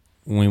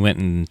when we went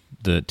in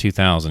the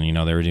 2000,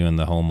 they were doing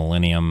the whole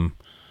Millennium.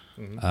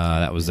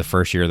 That was the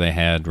first year they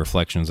had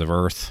Reflections of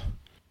Earth.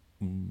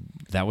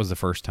 That was the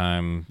first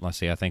time. Let's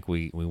see, I think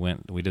we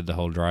did the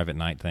whole drive at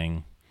night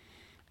thing.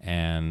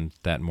 And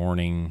that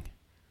morning,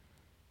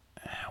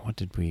 what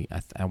did we?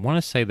 I want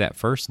to say that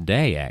first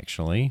day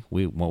actually.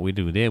 What we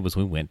did was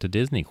we went to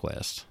Disney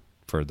Quest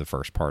for the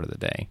first part of the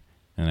day,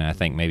 and I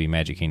think maybe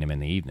Magic Kingdom in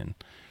the evening.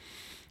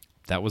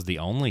 That was the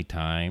only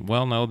time.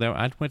 Well, no,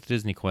 I went to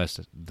Disney Quest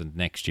the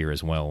next year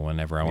as well.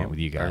 Whenever I went with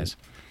you guys.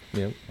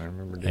 I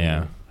remember doing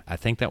that. I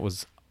think that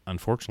was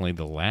unfortunately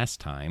the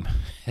last time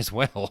as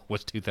well.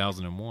 Was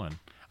 2001.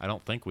 I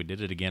don't think we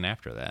did it again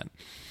after that.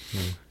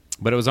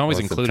 But it was always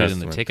included in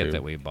the ticket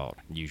that we bought,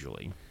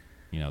 usually.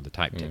 The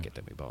type ticket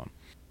that we bought.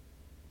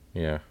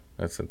 Yeah,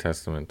 that's a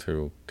testament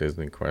to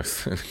Disney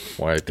Quest,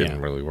 why it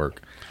didn't really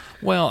work.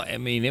 Well, I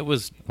mean, it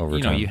was, Over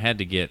time. you had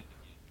to get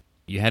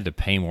you had to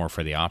pay more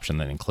for the option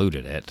that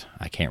included it.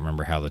 I can't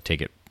remember how the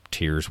ticket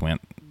tiers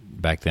went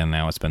back then.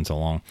 Now it's been so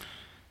long.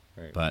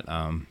 Right. But,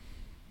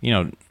 you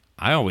know,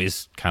 I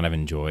always kind of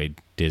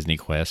enjoyed Disney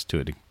Quest to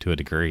a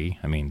degree.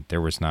 I mean,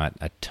 there was not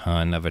a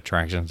ton of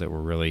attractions that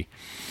were really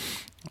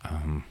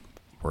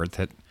worth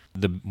it.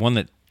 The one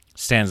that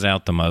stands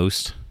out the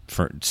most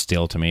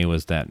still to me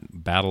was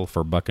that Battle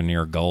for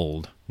Buccaneer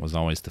Gold was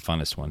always the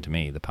funnest one to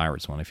me, the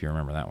Pirates one, if you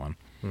remember that one.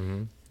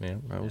 Mm-hmm. Yeah,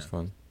 that was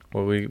fun.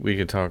 Well, we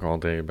could talk all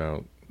day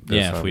about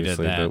this, if we did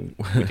that.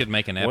 We could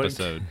make an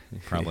episode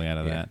probably out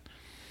of that.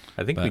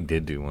 I think we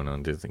did do one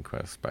on Disney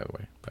Quest, by the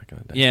way, back in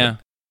the day. Yeah.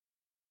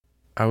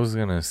 I was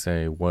going to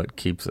say, what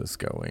keeps us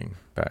going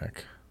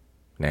back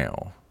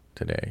now,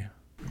 today?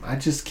 I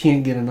just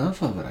can't get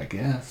enough of it, I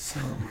guess.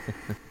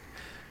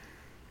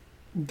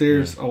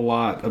 There's a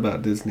lot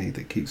about Disney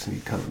that keeps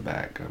me coming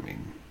back. I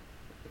mean,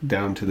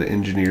 down to the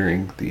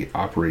engineering, the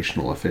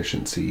operational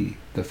efficiency,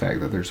 the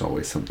fact that there's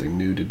always something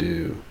new to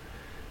do,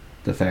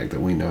 the fact that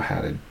we know how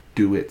to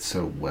do it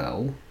so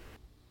well,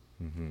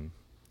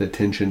 the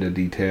attention to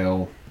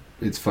detail,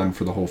 it's fun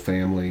for the whole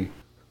family.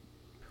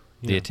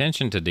 The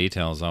attention to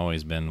detail has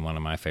always been one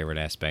of my favorite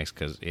aspects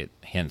because it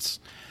hints,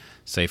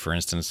 say for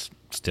instance,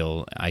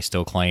 I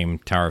still claim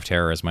Tower of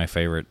Terror as my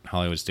favorite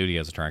Hollywood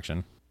Studios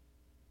attraction.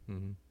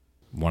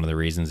 One of the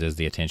reasons is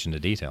the attention to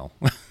detail.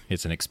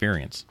 It's an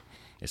experience.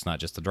 It's not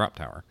just a drop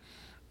tower,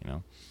 you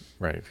know?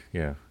 Right,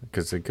 yeah.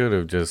 Because they could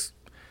have just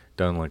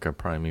done like a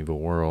Primeval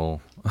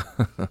Whirl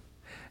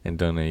and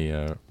done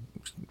a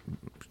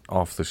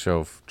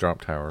off-the-shelf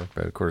drop tower,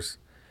 but of course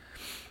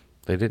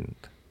they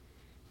didn't.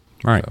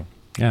 Right. So.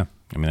 Yeah.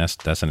 I mean,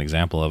 that's an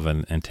example of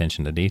an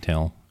attention to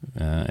detail,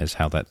 is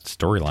how that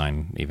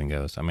storyline even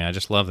goes. I mean, I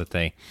just love that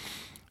they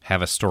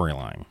have a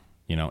storyline.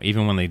 You know,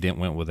 even when they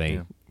went with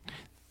a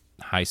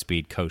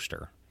high-speed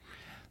coaster,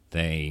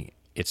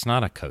 it's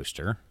not a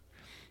coaster.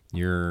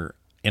 You're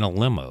in a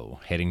limo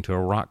heading to a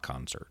rock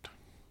concert.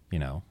 You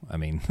know, I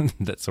mean,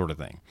 that sort of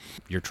thing.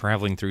 You're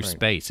traveling through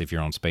space if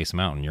you're on Space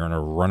Mountain. You're on a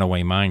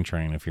runaway mine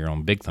train if you're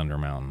on Big Thunder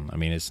Mountain. I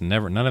mean,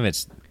 none of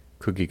it's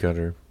cookie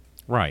cutter.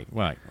 Right.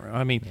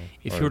 I mean,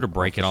 if you were to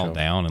break it all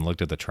down and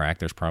looked at the track,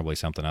 there's probably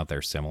something out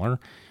there similar.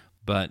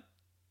 But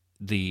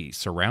the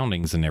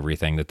surroundings and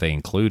everything that they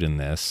include in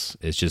this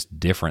is just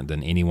different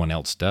than anyone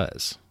else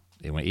does,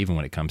 even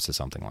when it comes to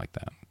something like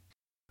that.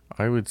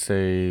 I would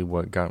say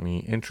what got me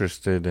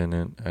interested in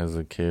it as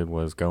a kid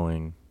was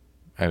going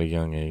at a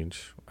young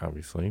age,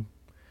 obviously,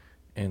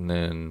 and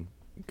then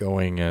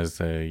going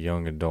as a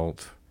young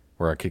adult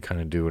where I could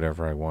kind of do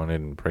whatever I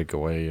wanted and break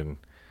away and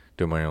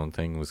do my own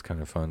thing was kind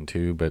of fun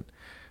too. But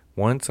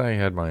once I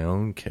had my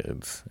own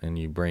kids and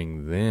you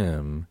bring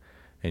them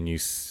and you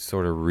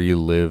sort of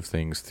relive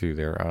things through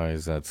their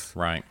eyes, that's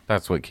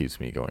what keeps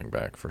me going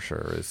back for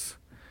sure, is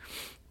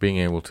being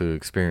able to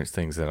experience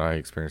things that I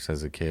experienced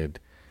as a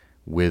kid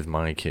with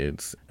my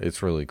kids.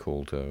 It's really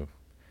cool to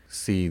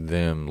see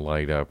them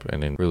light up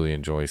and then really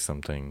enjoy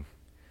something.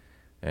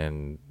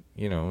 And,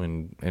 you know,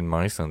 in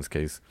my son's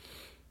case,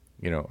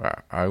 you know,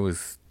 I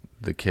was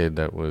the kid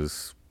that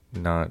was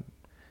not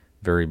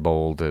very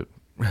bold at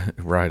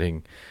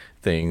riding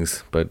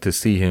things, but to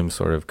see him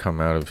sort of come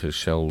out of his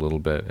shell a little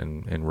bit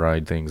and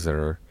ride things that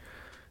are,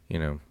 you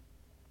know,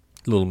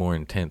 a little more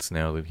intense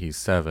now that he's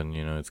 7,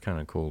 you know, it's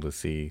kind of cool to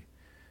see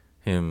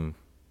him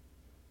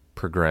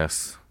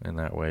progress in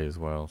that way as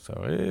well.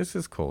 So it's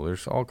just cool.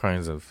 There's all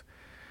kinds of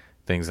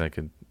things I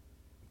could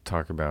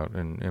talk about.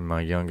 And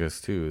my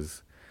youngest too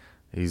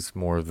he's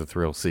more of the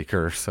thrill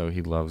seeker, so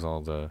he loves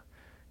all the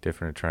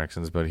different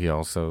attractions, but he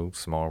also,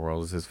 Small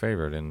World is his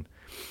favorite. And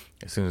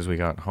as soon as we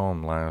got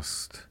home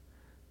last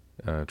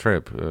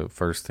trip,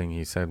 first thing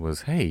he said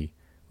was, "Hey,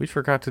 we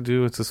forgot to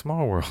do It's a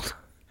Small World.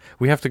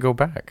 We have to go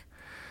back."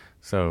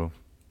 So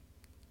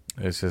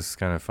it's just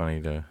kind of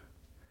funny to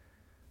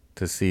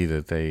see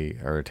that they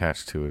are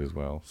attached to it as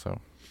well.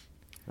 So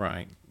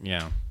right,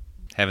 yeah,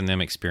 having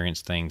them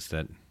experience things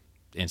that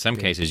in some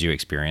cases you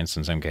experience,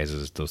 in some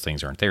cases those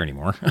things aren't there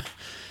anymore.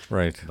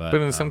 Right, but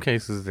in some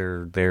cases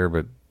they're there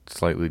but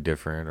slightly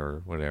different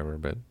or whatever.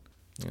 But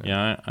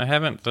yeah, I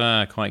haven't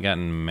quite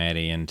gotten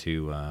Maddie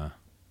into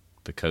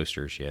the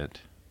coasters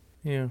yet.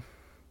 Yeah,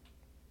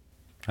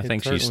 I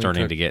think she's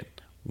starting to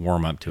get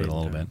warm up to it a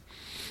little bit.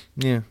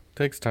 Yeah,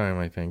 takes time,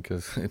 I think,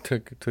 because it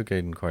took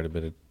Aiden quite a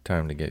bit of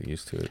time to get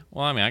used to it.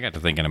 Well, I mean, I got to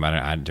thinking about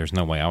it. There's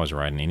no way I was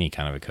riding any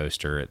kind of a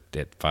coaster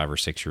at 5 or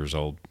 6 years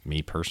old,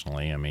 me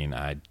personally. I mean,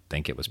 I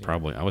think it was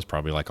I was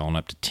probably like on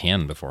up to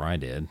 10 before I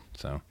did.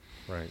 So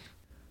right.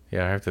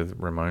 Yeah, I have to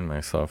remind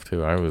myself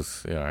too. I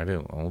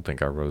don't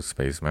think I rode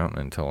Space Mountain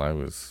until I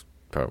was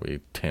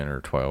probably 10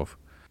 or 12.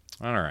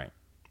 All right.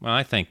 Well,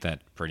 I think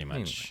that pretty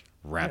much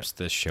wraps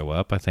this show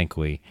up. I think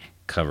we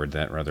covered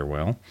that rather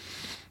well.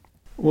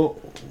 Well,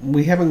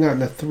 we haven't gotten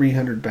to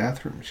 300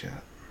 bathrooms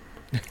yet.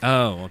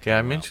 Oh, okay. Yeah,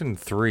 I mentioned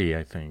 3,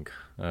 I think.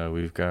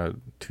 We've got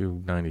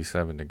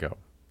 297 to go.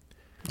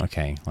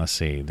 Okay, let's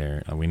see.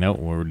 There, we know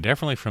we're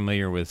definitely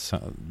familiar with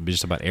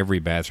just about every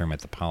bathroom at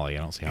the Poly. I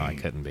don't see how I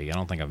couldn't be. I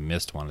don't think I've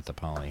missed one at the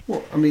Poly.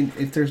 Well, I mean,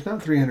 if there's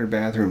not 300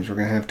 bathrooms, we're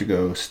going to have to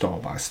go stall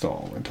by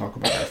stall and talk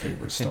about our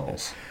favorite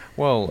stalls.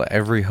 Well,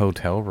 every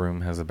hotel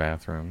room has a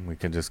bathroom. We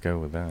could just go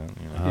with that.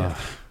 You know? Yeah.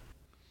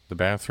 The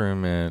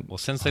bathroom at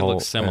Since they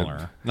look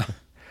similar.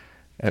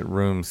 At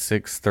room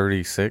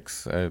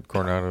 636 at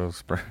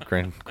Coronado's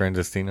Gran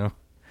Destino.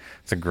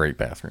 It's a great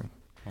bathroom.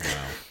 Oh,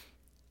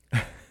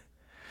 wow.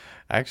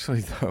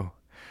 Actually,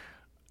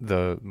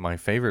 though, my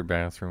favorite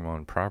bathroom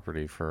on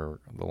property for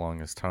the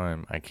longest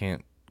time, I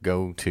can't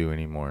go to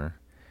anymore,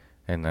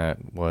 and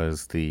that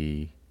was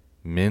the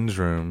men's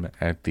room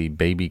at the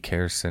baby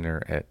care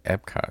center at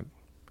Epcot.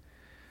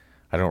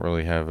 I don't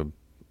really have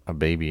a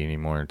baby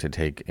anymore to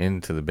take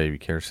into the baby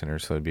care center,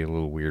 so it'd be a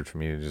little weird for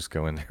me to just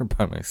go in there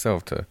by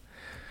myself to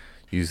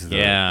use the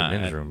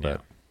men's room.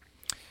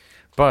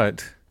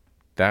 But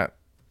that,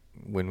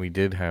 when we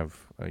did have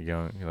a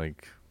young,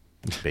 like,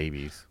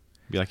 babies...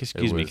 Be like,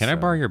 excuse me, can I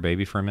borrow your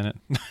baby for a minute?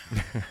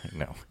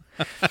 No.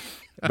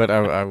 But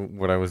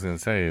what I was going to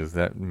say is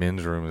that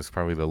men's room is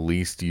probably the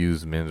least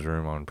used men's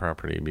room on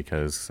property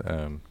because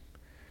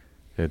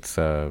it's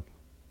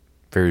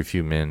very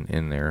few men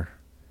in there,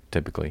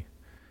 typically.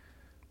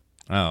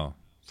 Oh,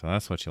 so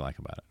that's what you like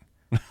about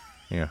it.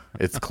 Yeah,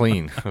 it's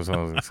clean. That's what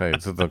I was going to say.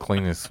 It's the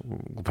cleanest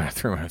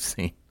bathroom I've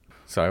seen.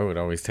 So I would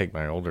always take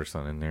my older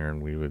son in there,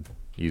 and we would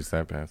use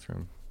that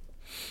bathroom.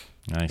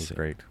 I It was see.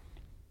 great.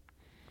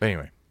 But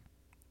anyway.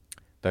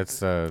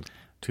 That's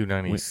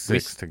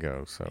 296 to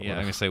go. So Yeah, I'm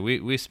going to say,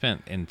 we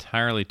spent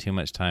entirely too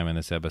much time in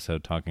this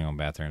episode talking on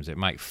bathrooms. It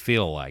might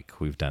feel like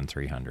we've done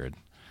 300,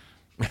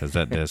 because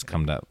that does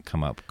come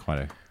up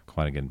quite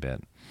a good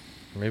bit.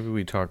 maybe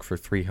we talk for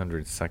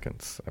 300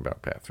 seconds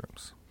about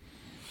bathrooms.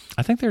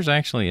 I think there's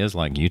actually is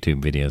like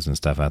YouTube videos and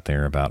stuff out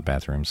there about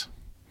bathrooms.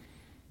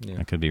 Yeah.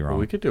 I could be wrong. Well,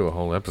 we could do a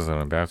whole episode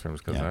on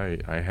bathrooms because Yeah.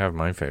 I have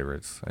my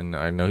favorites, and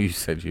I know you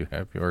said you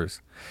have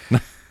yours.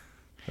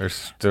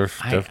 There's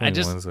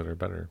definitely ones that are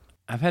better.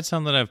 I've had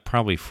some that I've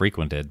probably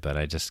frequented, but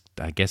I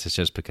guess it's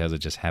just because it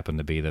just happened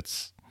to be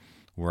that's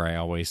where I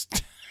always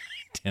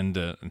tend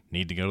to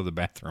need to go to the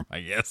bathroom, I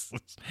guess,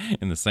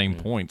 in the same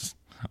points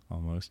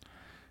almost.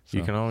 So.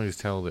 You can always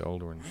tell the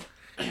older ones.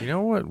 You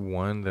know what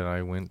one that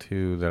I went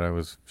to that I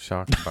was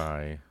shocked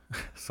by?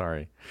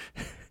 Sorry.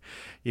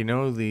 You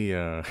know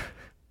the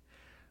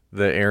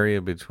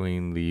area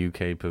between the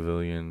UK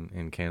Pavilion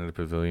and Canada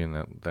Pavilion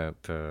that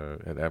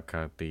at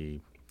Epcot, the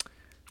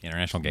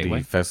International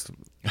Gateway?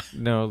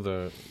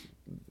 No,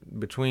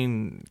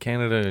 between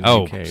Canada and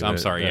Oh, UK. I'm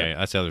sorry. Yeah,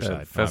 that's the other side. My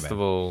bad.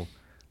 Festival,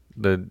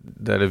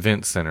 that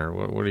event center.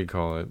 What do you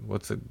call it?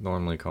 What's it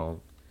normally called?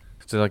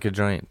 It's like a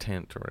giant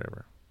tent or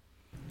whatever.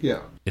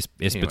 Yeah. It's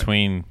Anyway.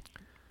 between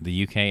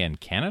the UK and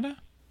Canada?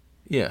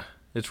 Yeah,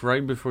 it's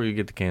right before you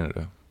get to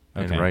Canada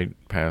and Okay.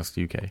 right past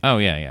UK. Oh,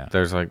 yeah.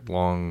 There's like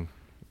long.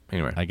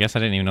 Anyway, I guess I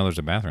didn't even know there's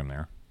a bathroom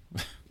there.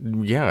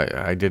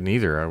 yeah, I didn't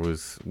either.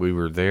 We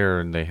were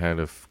there and they had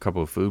a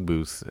couple of food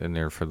booths in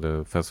there for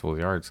the Festival of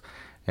the Arts,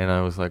 and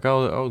I was like,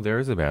 oh, there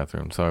is a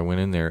bathroom. So I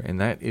went in there,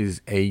 and that is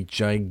a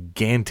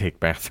gigantic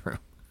bathroom.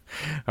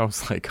 I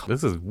was like,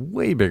 this is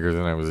way bigger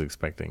than I was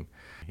expecting.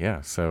 Yeah,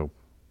 so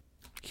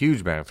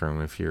huge bathroom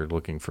if you're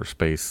looking for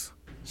space.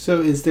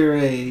 So is there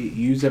a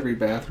use every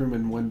bathroom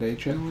in one day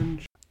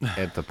challenge?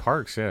 At the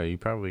parks, yeah, you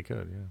probably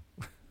could,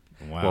 yeah.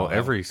 Wow.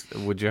 Well,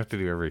 would you have to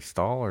do every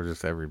stall or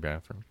just every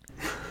bathroom?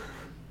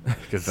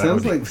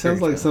 Sounds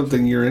like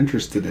something you're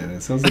interested in.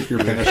 It sounds like your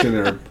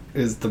passion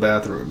is the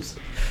bathrooms.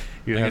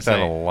 You'd Like have I to have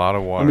say, a lot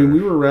of water. I mean,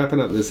 we were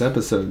wrapping up this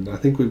episode, and I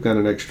think we've got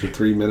an extra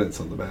 3 minutes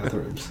on the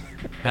bathrooms.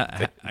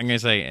 I'm going to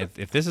say,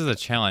 if this is a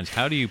challenge,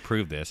 how do you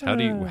prove this? How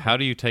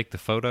do you take the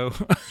photo?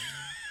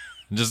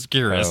 Just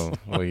curious. Oh,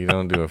 well, you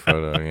don't do a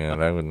photo. Yeah,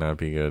 that would not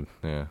be good.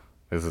 Yeah,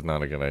 this is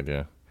not a good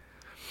idea.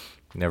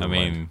 Never I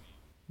mind.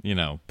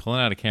 mean,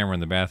 pulling out a camera in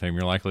the bathroom,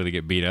 you're likely to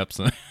get beat up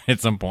at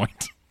some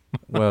point.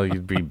 Well,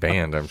 you'd be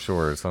banned, I'm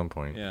sure, at some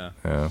point. Yeah.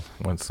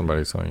 Once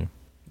somebody saw you.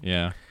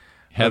 Yeah.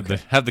 Have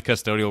Okay. the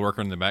custodial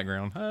worker in the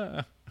background.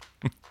 Ah.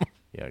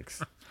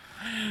 Yikes.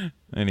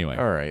 Anyway.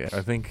 All right,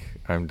 I think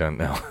I'm done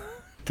now.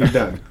 You're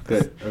done.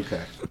 Good.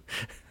 Okay.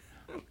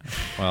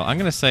 Well, I'm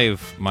going to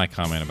save my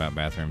comment about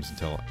bathrooms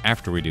until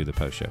after we do the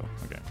post show.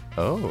 Okay.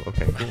 Oh,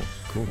 okay,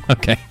 cool.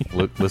 Okay.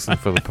 Listen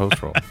for the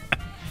post roll.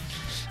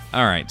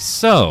 All right.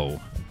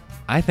 So,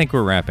 I think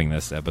we're wrapping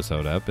this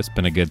episode up. It's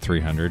been a good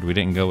 300. We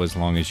didn't go as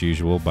long as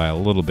usual by a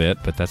little bit,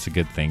 but that's a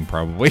good thing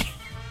probably.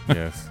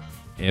 Yes.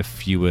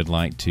 If you would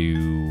like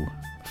to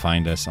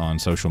find us on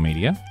social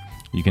media,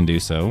 you can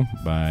do so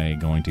by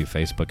going to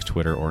Facebook,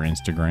 Twitter, or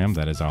Instagram.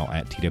 That is all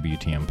at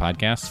TWTM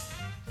Podcast.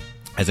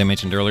 As I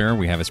mentioned earlier,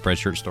 we have a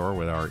Spreadshirt store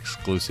with our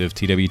exclusive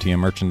TWTM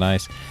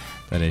merchandise.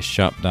 That is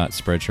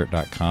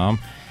shop.spreadshirt.com.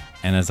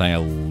 And as I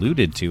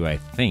alluded to, I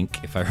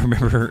think, if I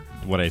remember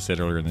what I said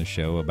earlier in the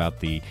show about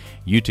the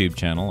YouTube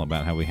channel,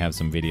 about how we have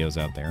some videos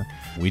out there,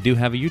 we do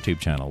have a YouTube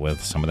channel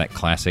with some of that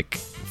classic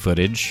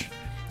footage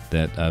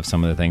of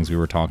some of the things we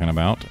were talking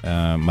about,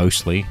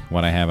 mostly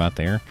what I have out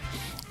there.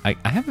 I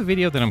have a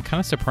video that I'm kind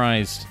of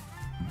surprised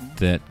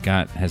that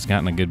has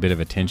gotten a good bit of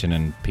attention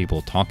and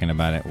people talking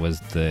about it. Was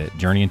the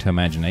Journey into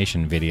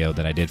Imagination video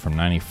that I did from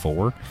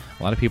 '94.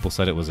 A lot of people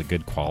said it was a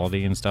good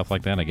quality and stuff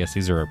like that. I guess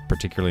these are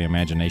particularly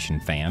Imagination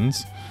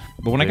fans.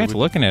 But when I got to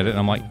looking at it,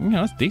 I'm like,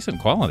 it's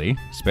decent quality,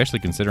 especially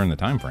considering the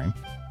time frame.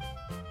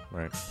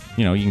 Right.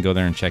 You can go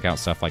there and check out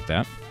stuff like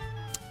that.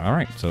 All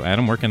right. So,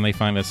 Adam, where can they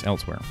find us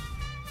elsewhere?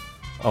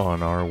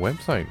 On our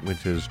website,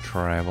 which is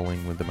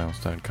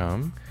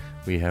travelingwiththemouse.com.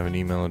 We have an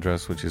email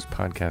address, which is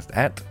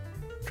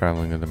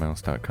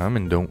podcast@travelingwiththemouse.com.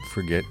 And don't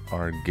forget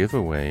our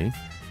giveaway,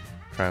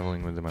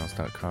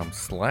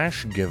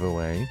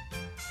 travelingwiththemouse.com/giveaway.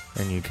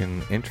 And you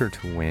can enter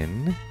to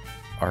win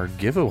our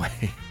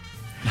giveaway.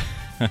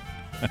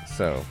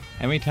 So,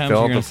 how many times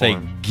are you going to say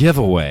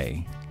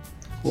giveaway?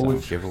 Well,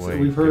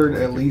 we've heard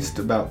at least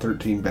about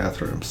 13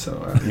 bathrooms,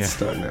 so it's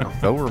stuck now.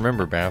 They'll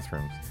remember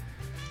bathrooms.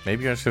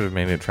 Maybe I should have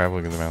made it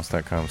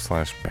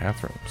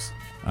travelingwiththemouse.com/bathrooms.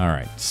 All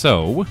right.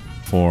 So,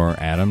 for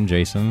Adam,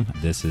 Jason,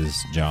 this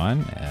is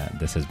John.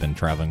 This has been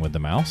Traveling with the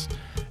Mouse,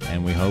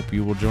 and we hope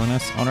you will join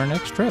us on our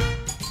next trip.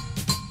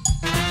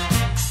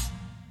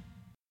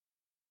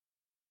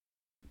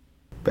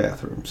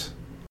 Bathrooms.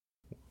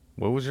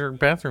 What was your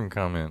bathroom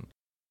comment?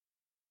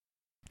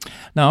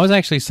 No, I was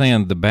actually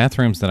saying the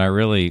bathrooms that I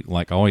really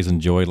always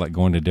enjoyed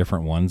going to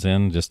different ones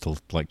in just to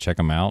check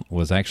them out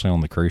was actually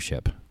on the cruise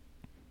ship.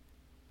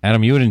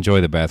 Adam, you would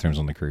enjoy the bathrooms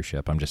on the cruise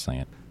ship. I'm just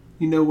saying.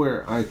 You know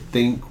where I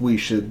think we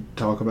should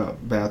talk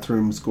about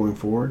bathrooms going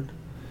forward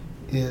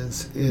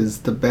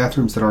is the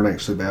bathrooms that aren't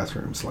actually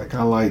bathrooms. Like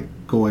I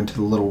like going to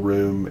the little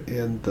room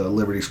in the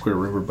Liberty Square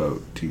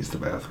riverboat to use the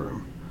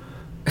bathroom.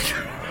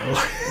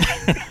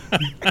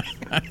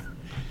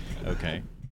 Okay.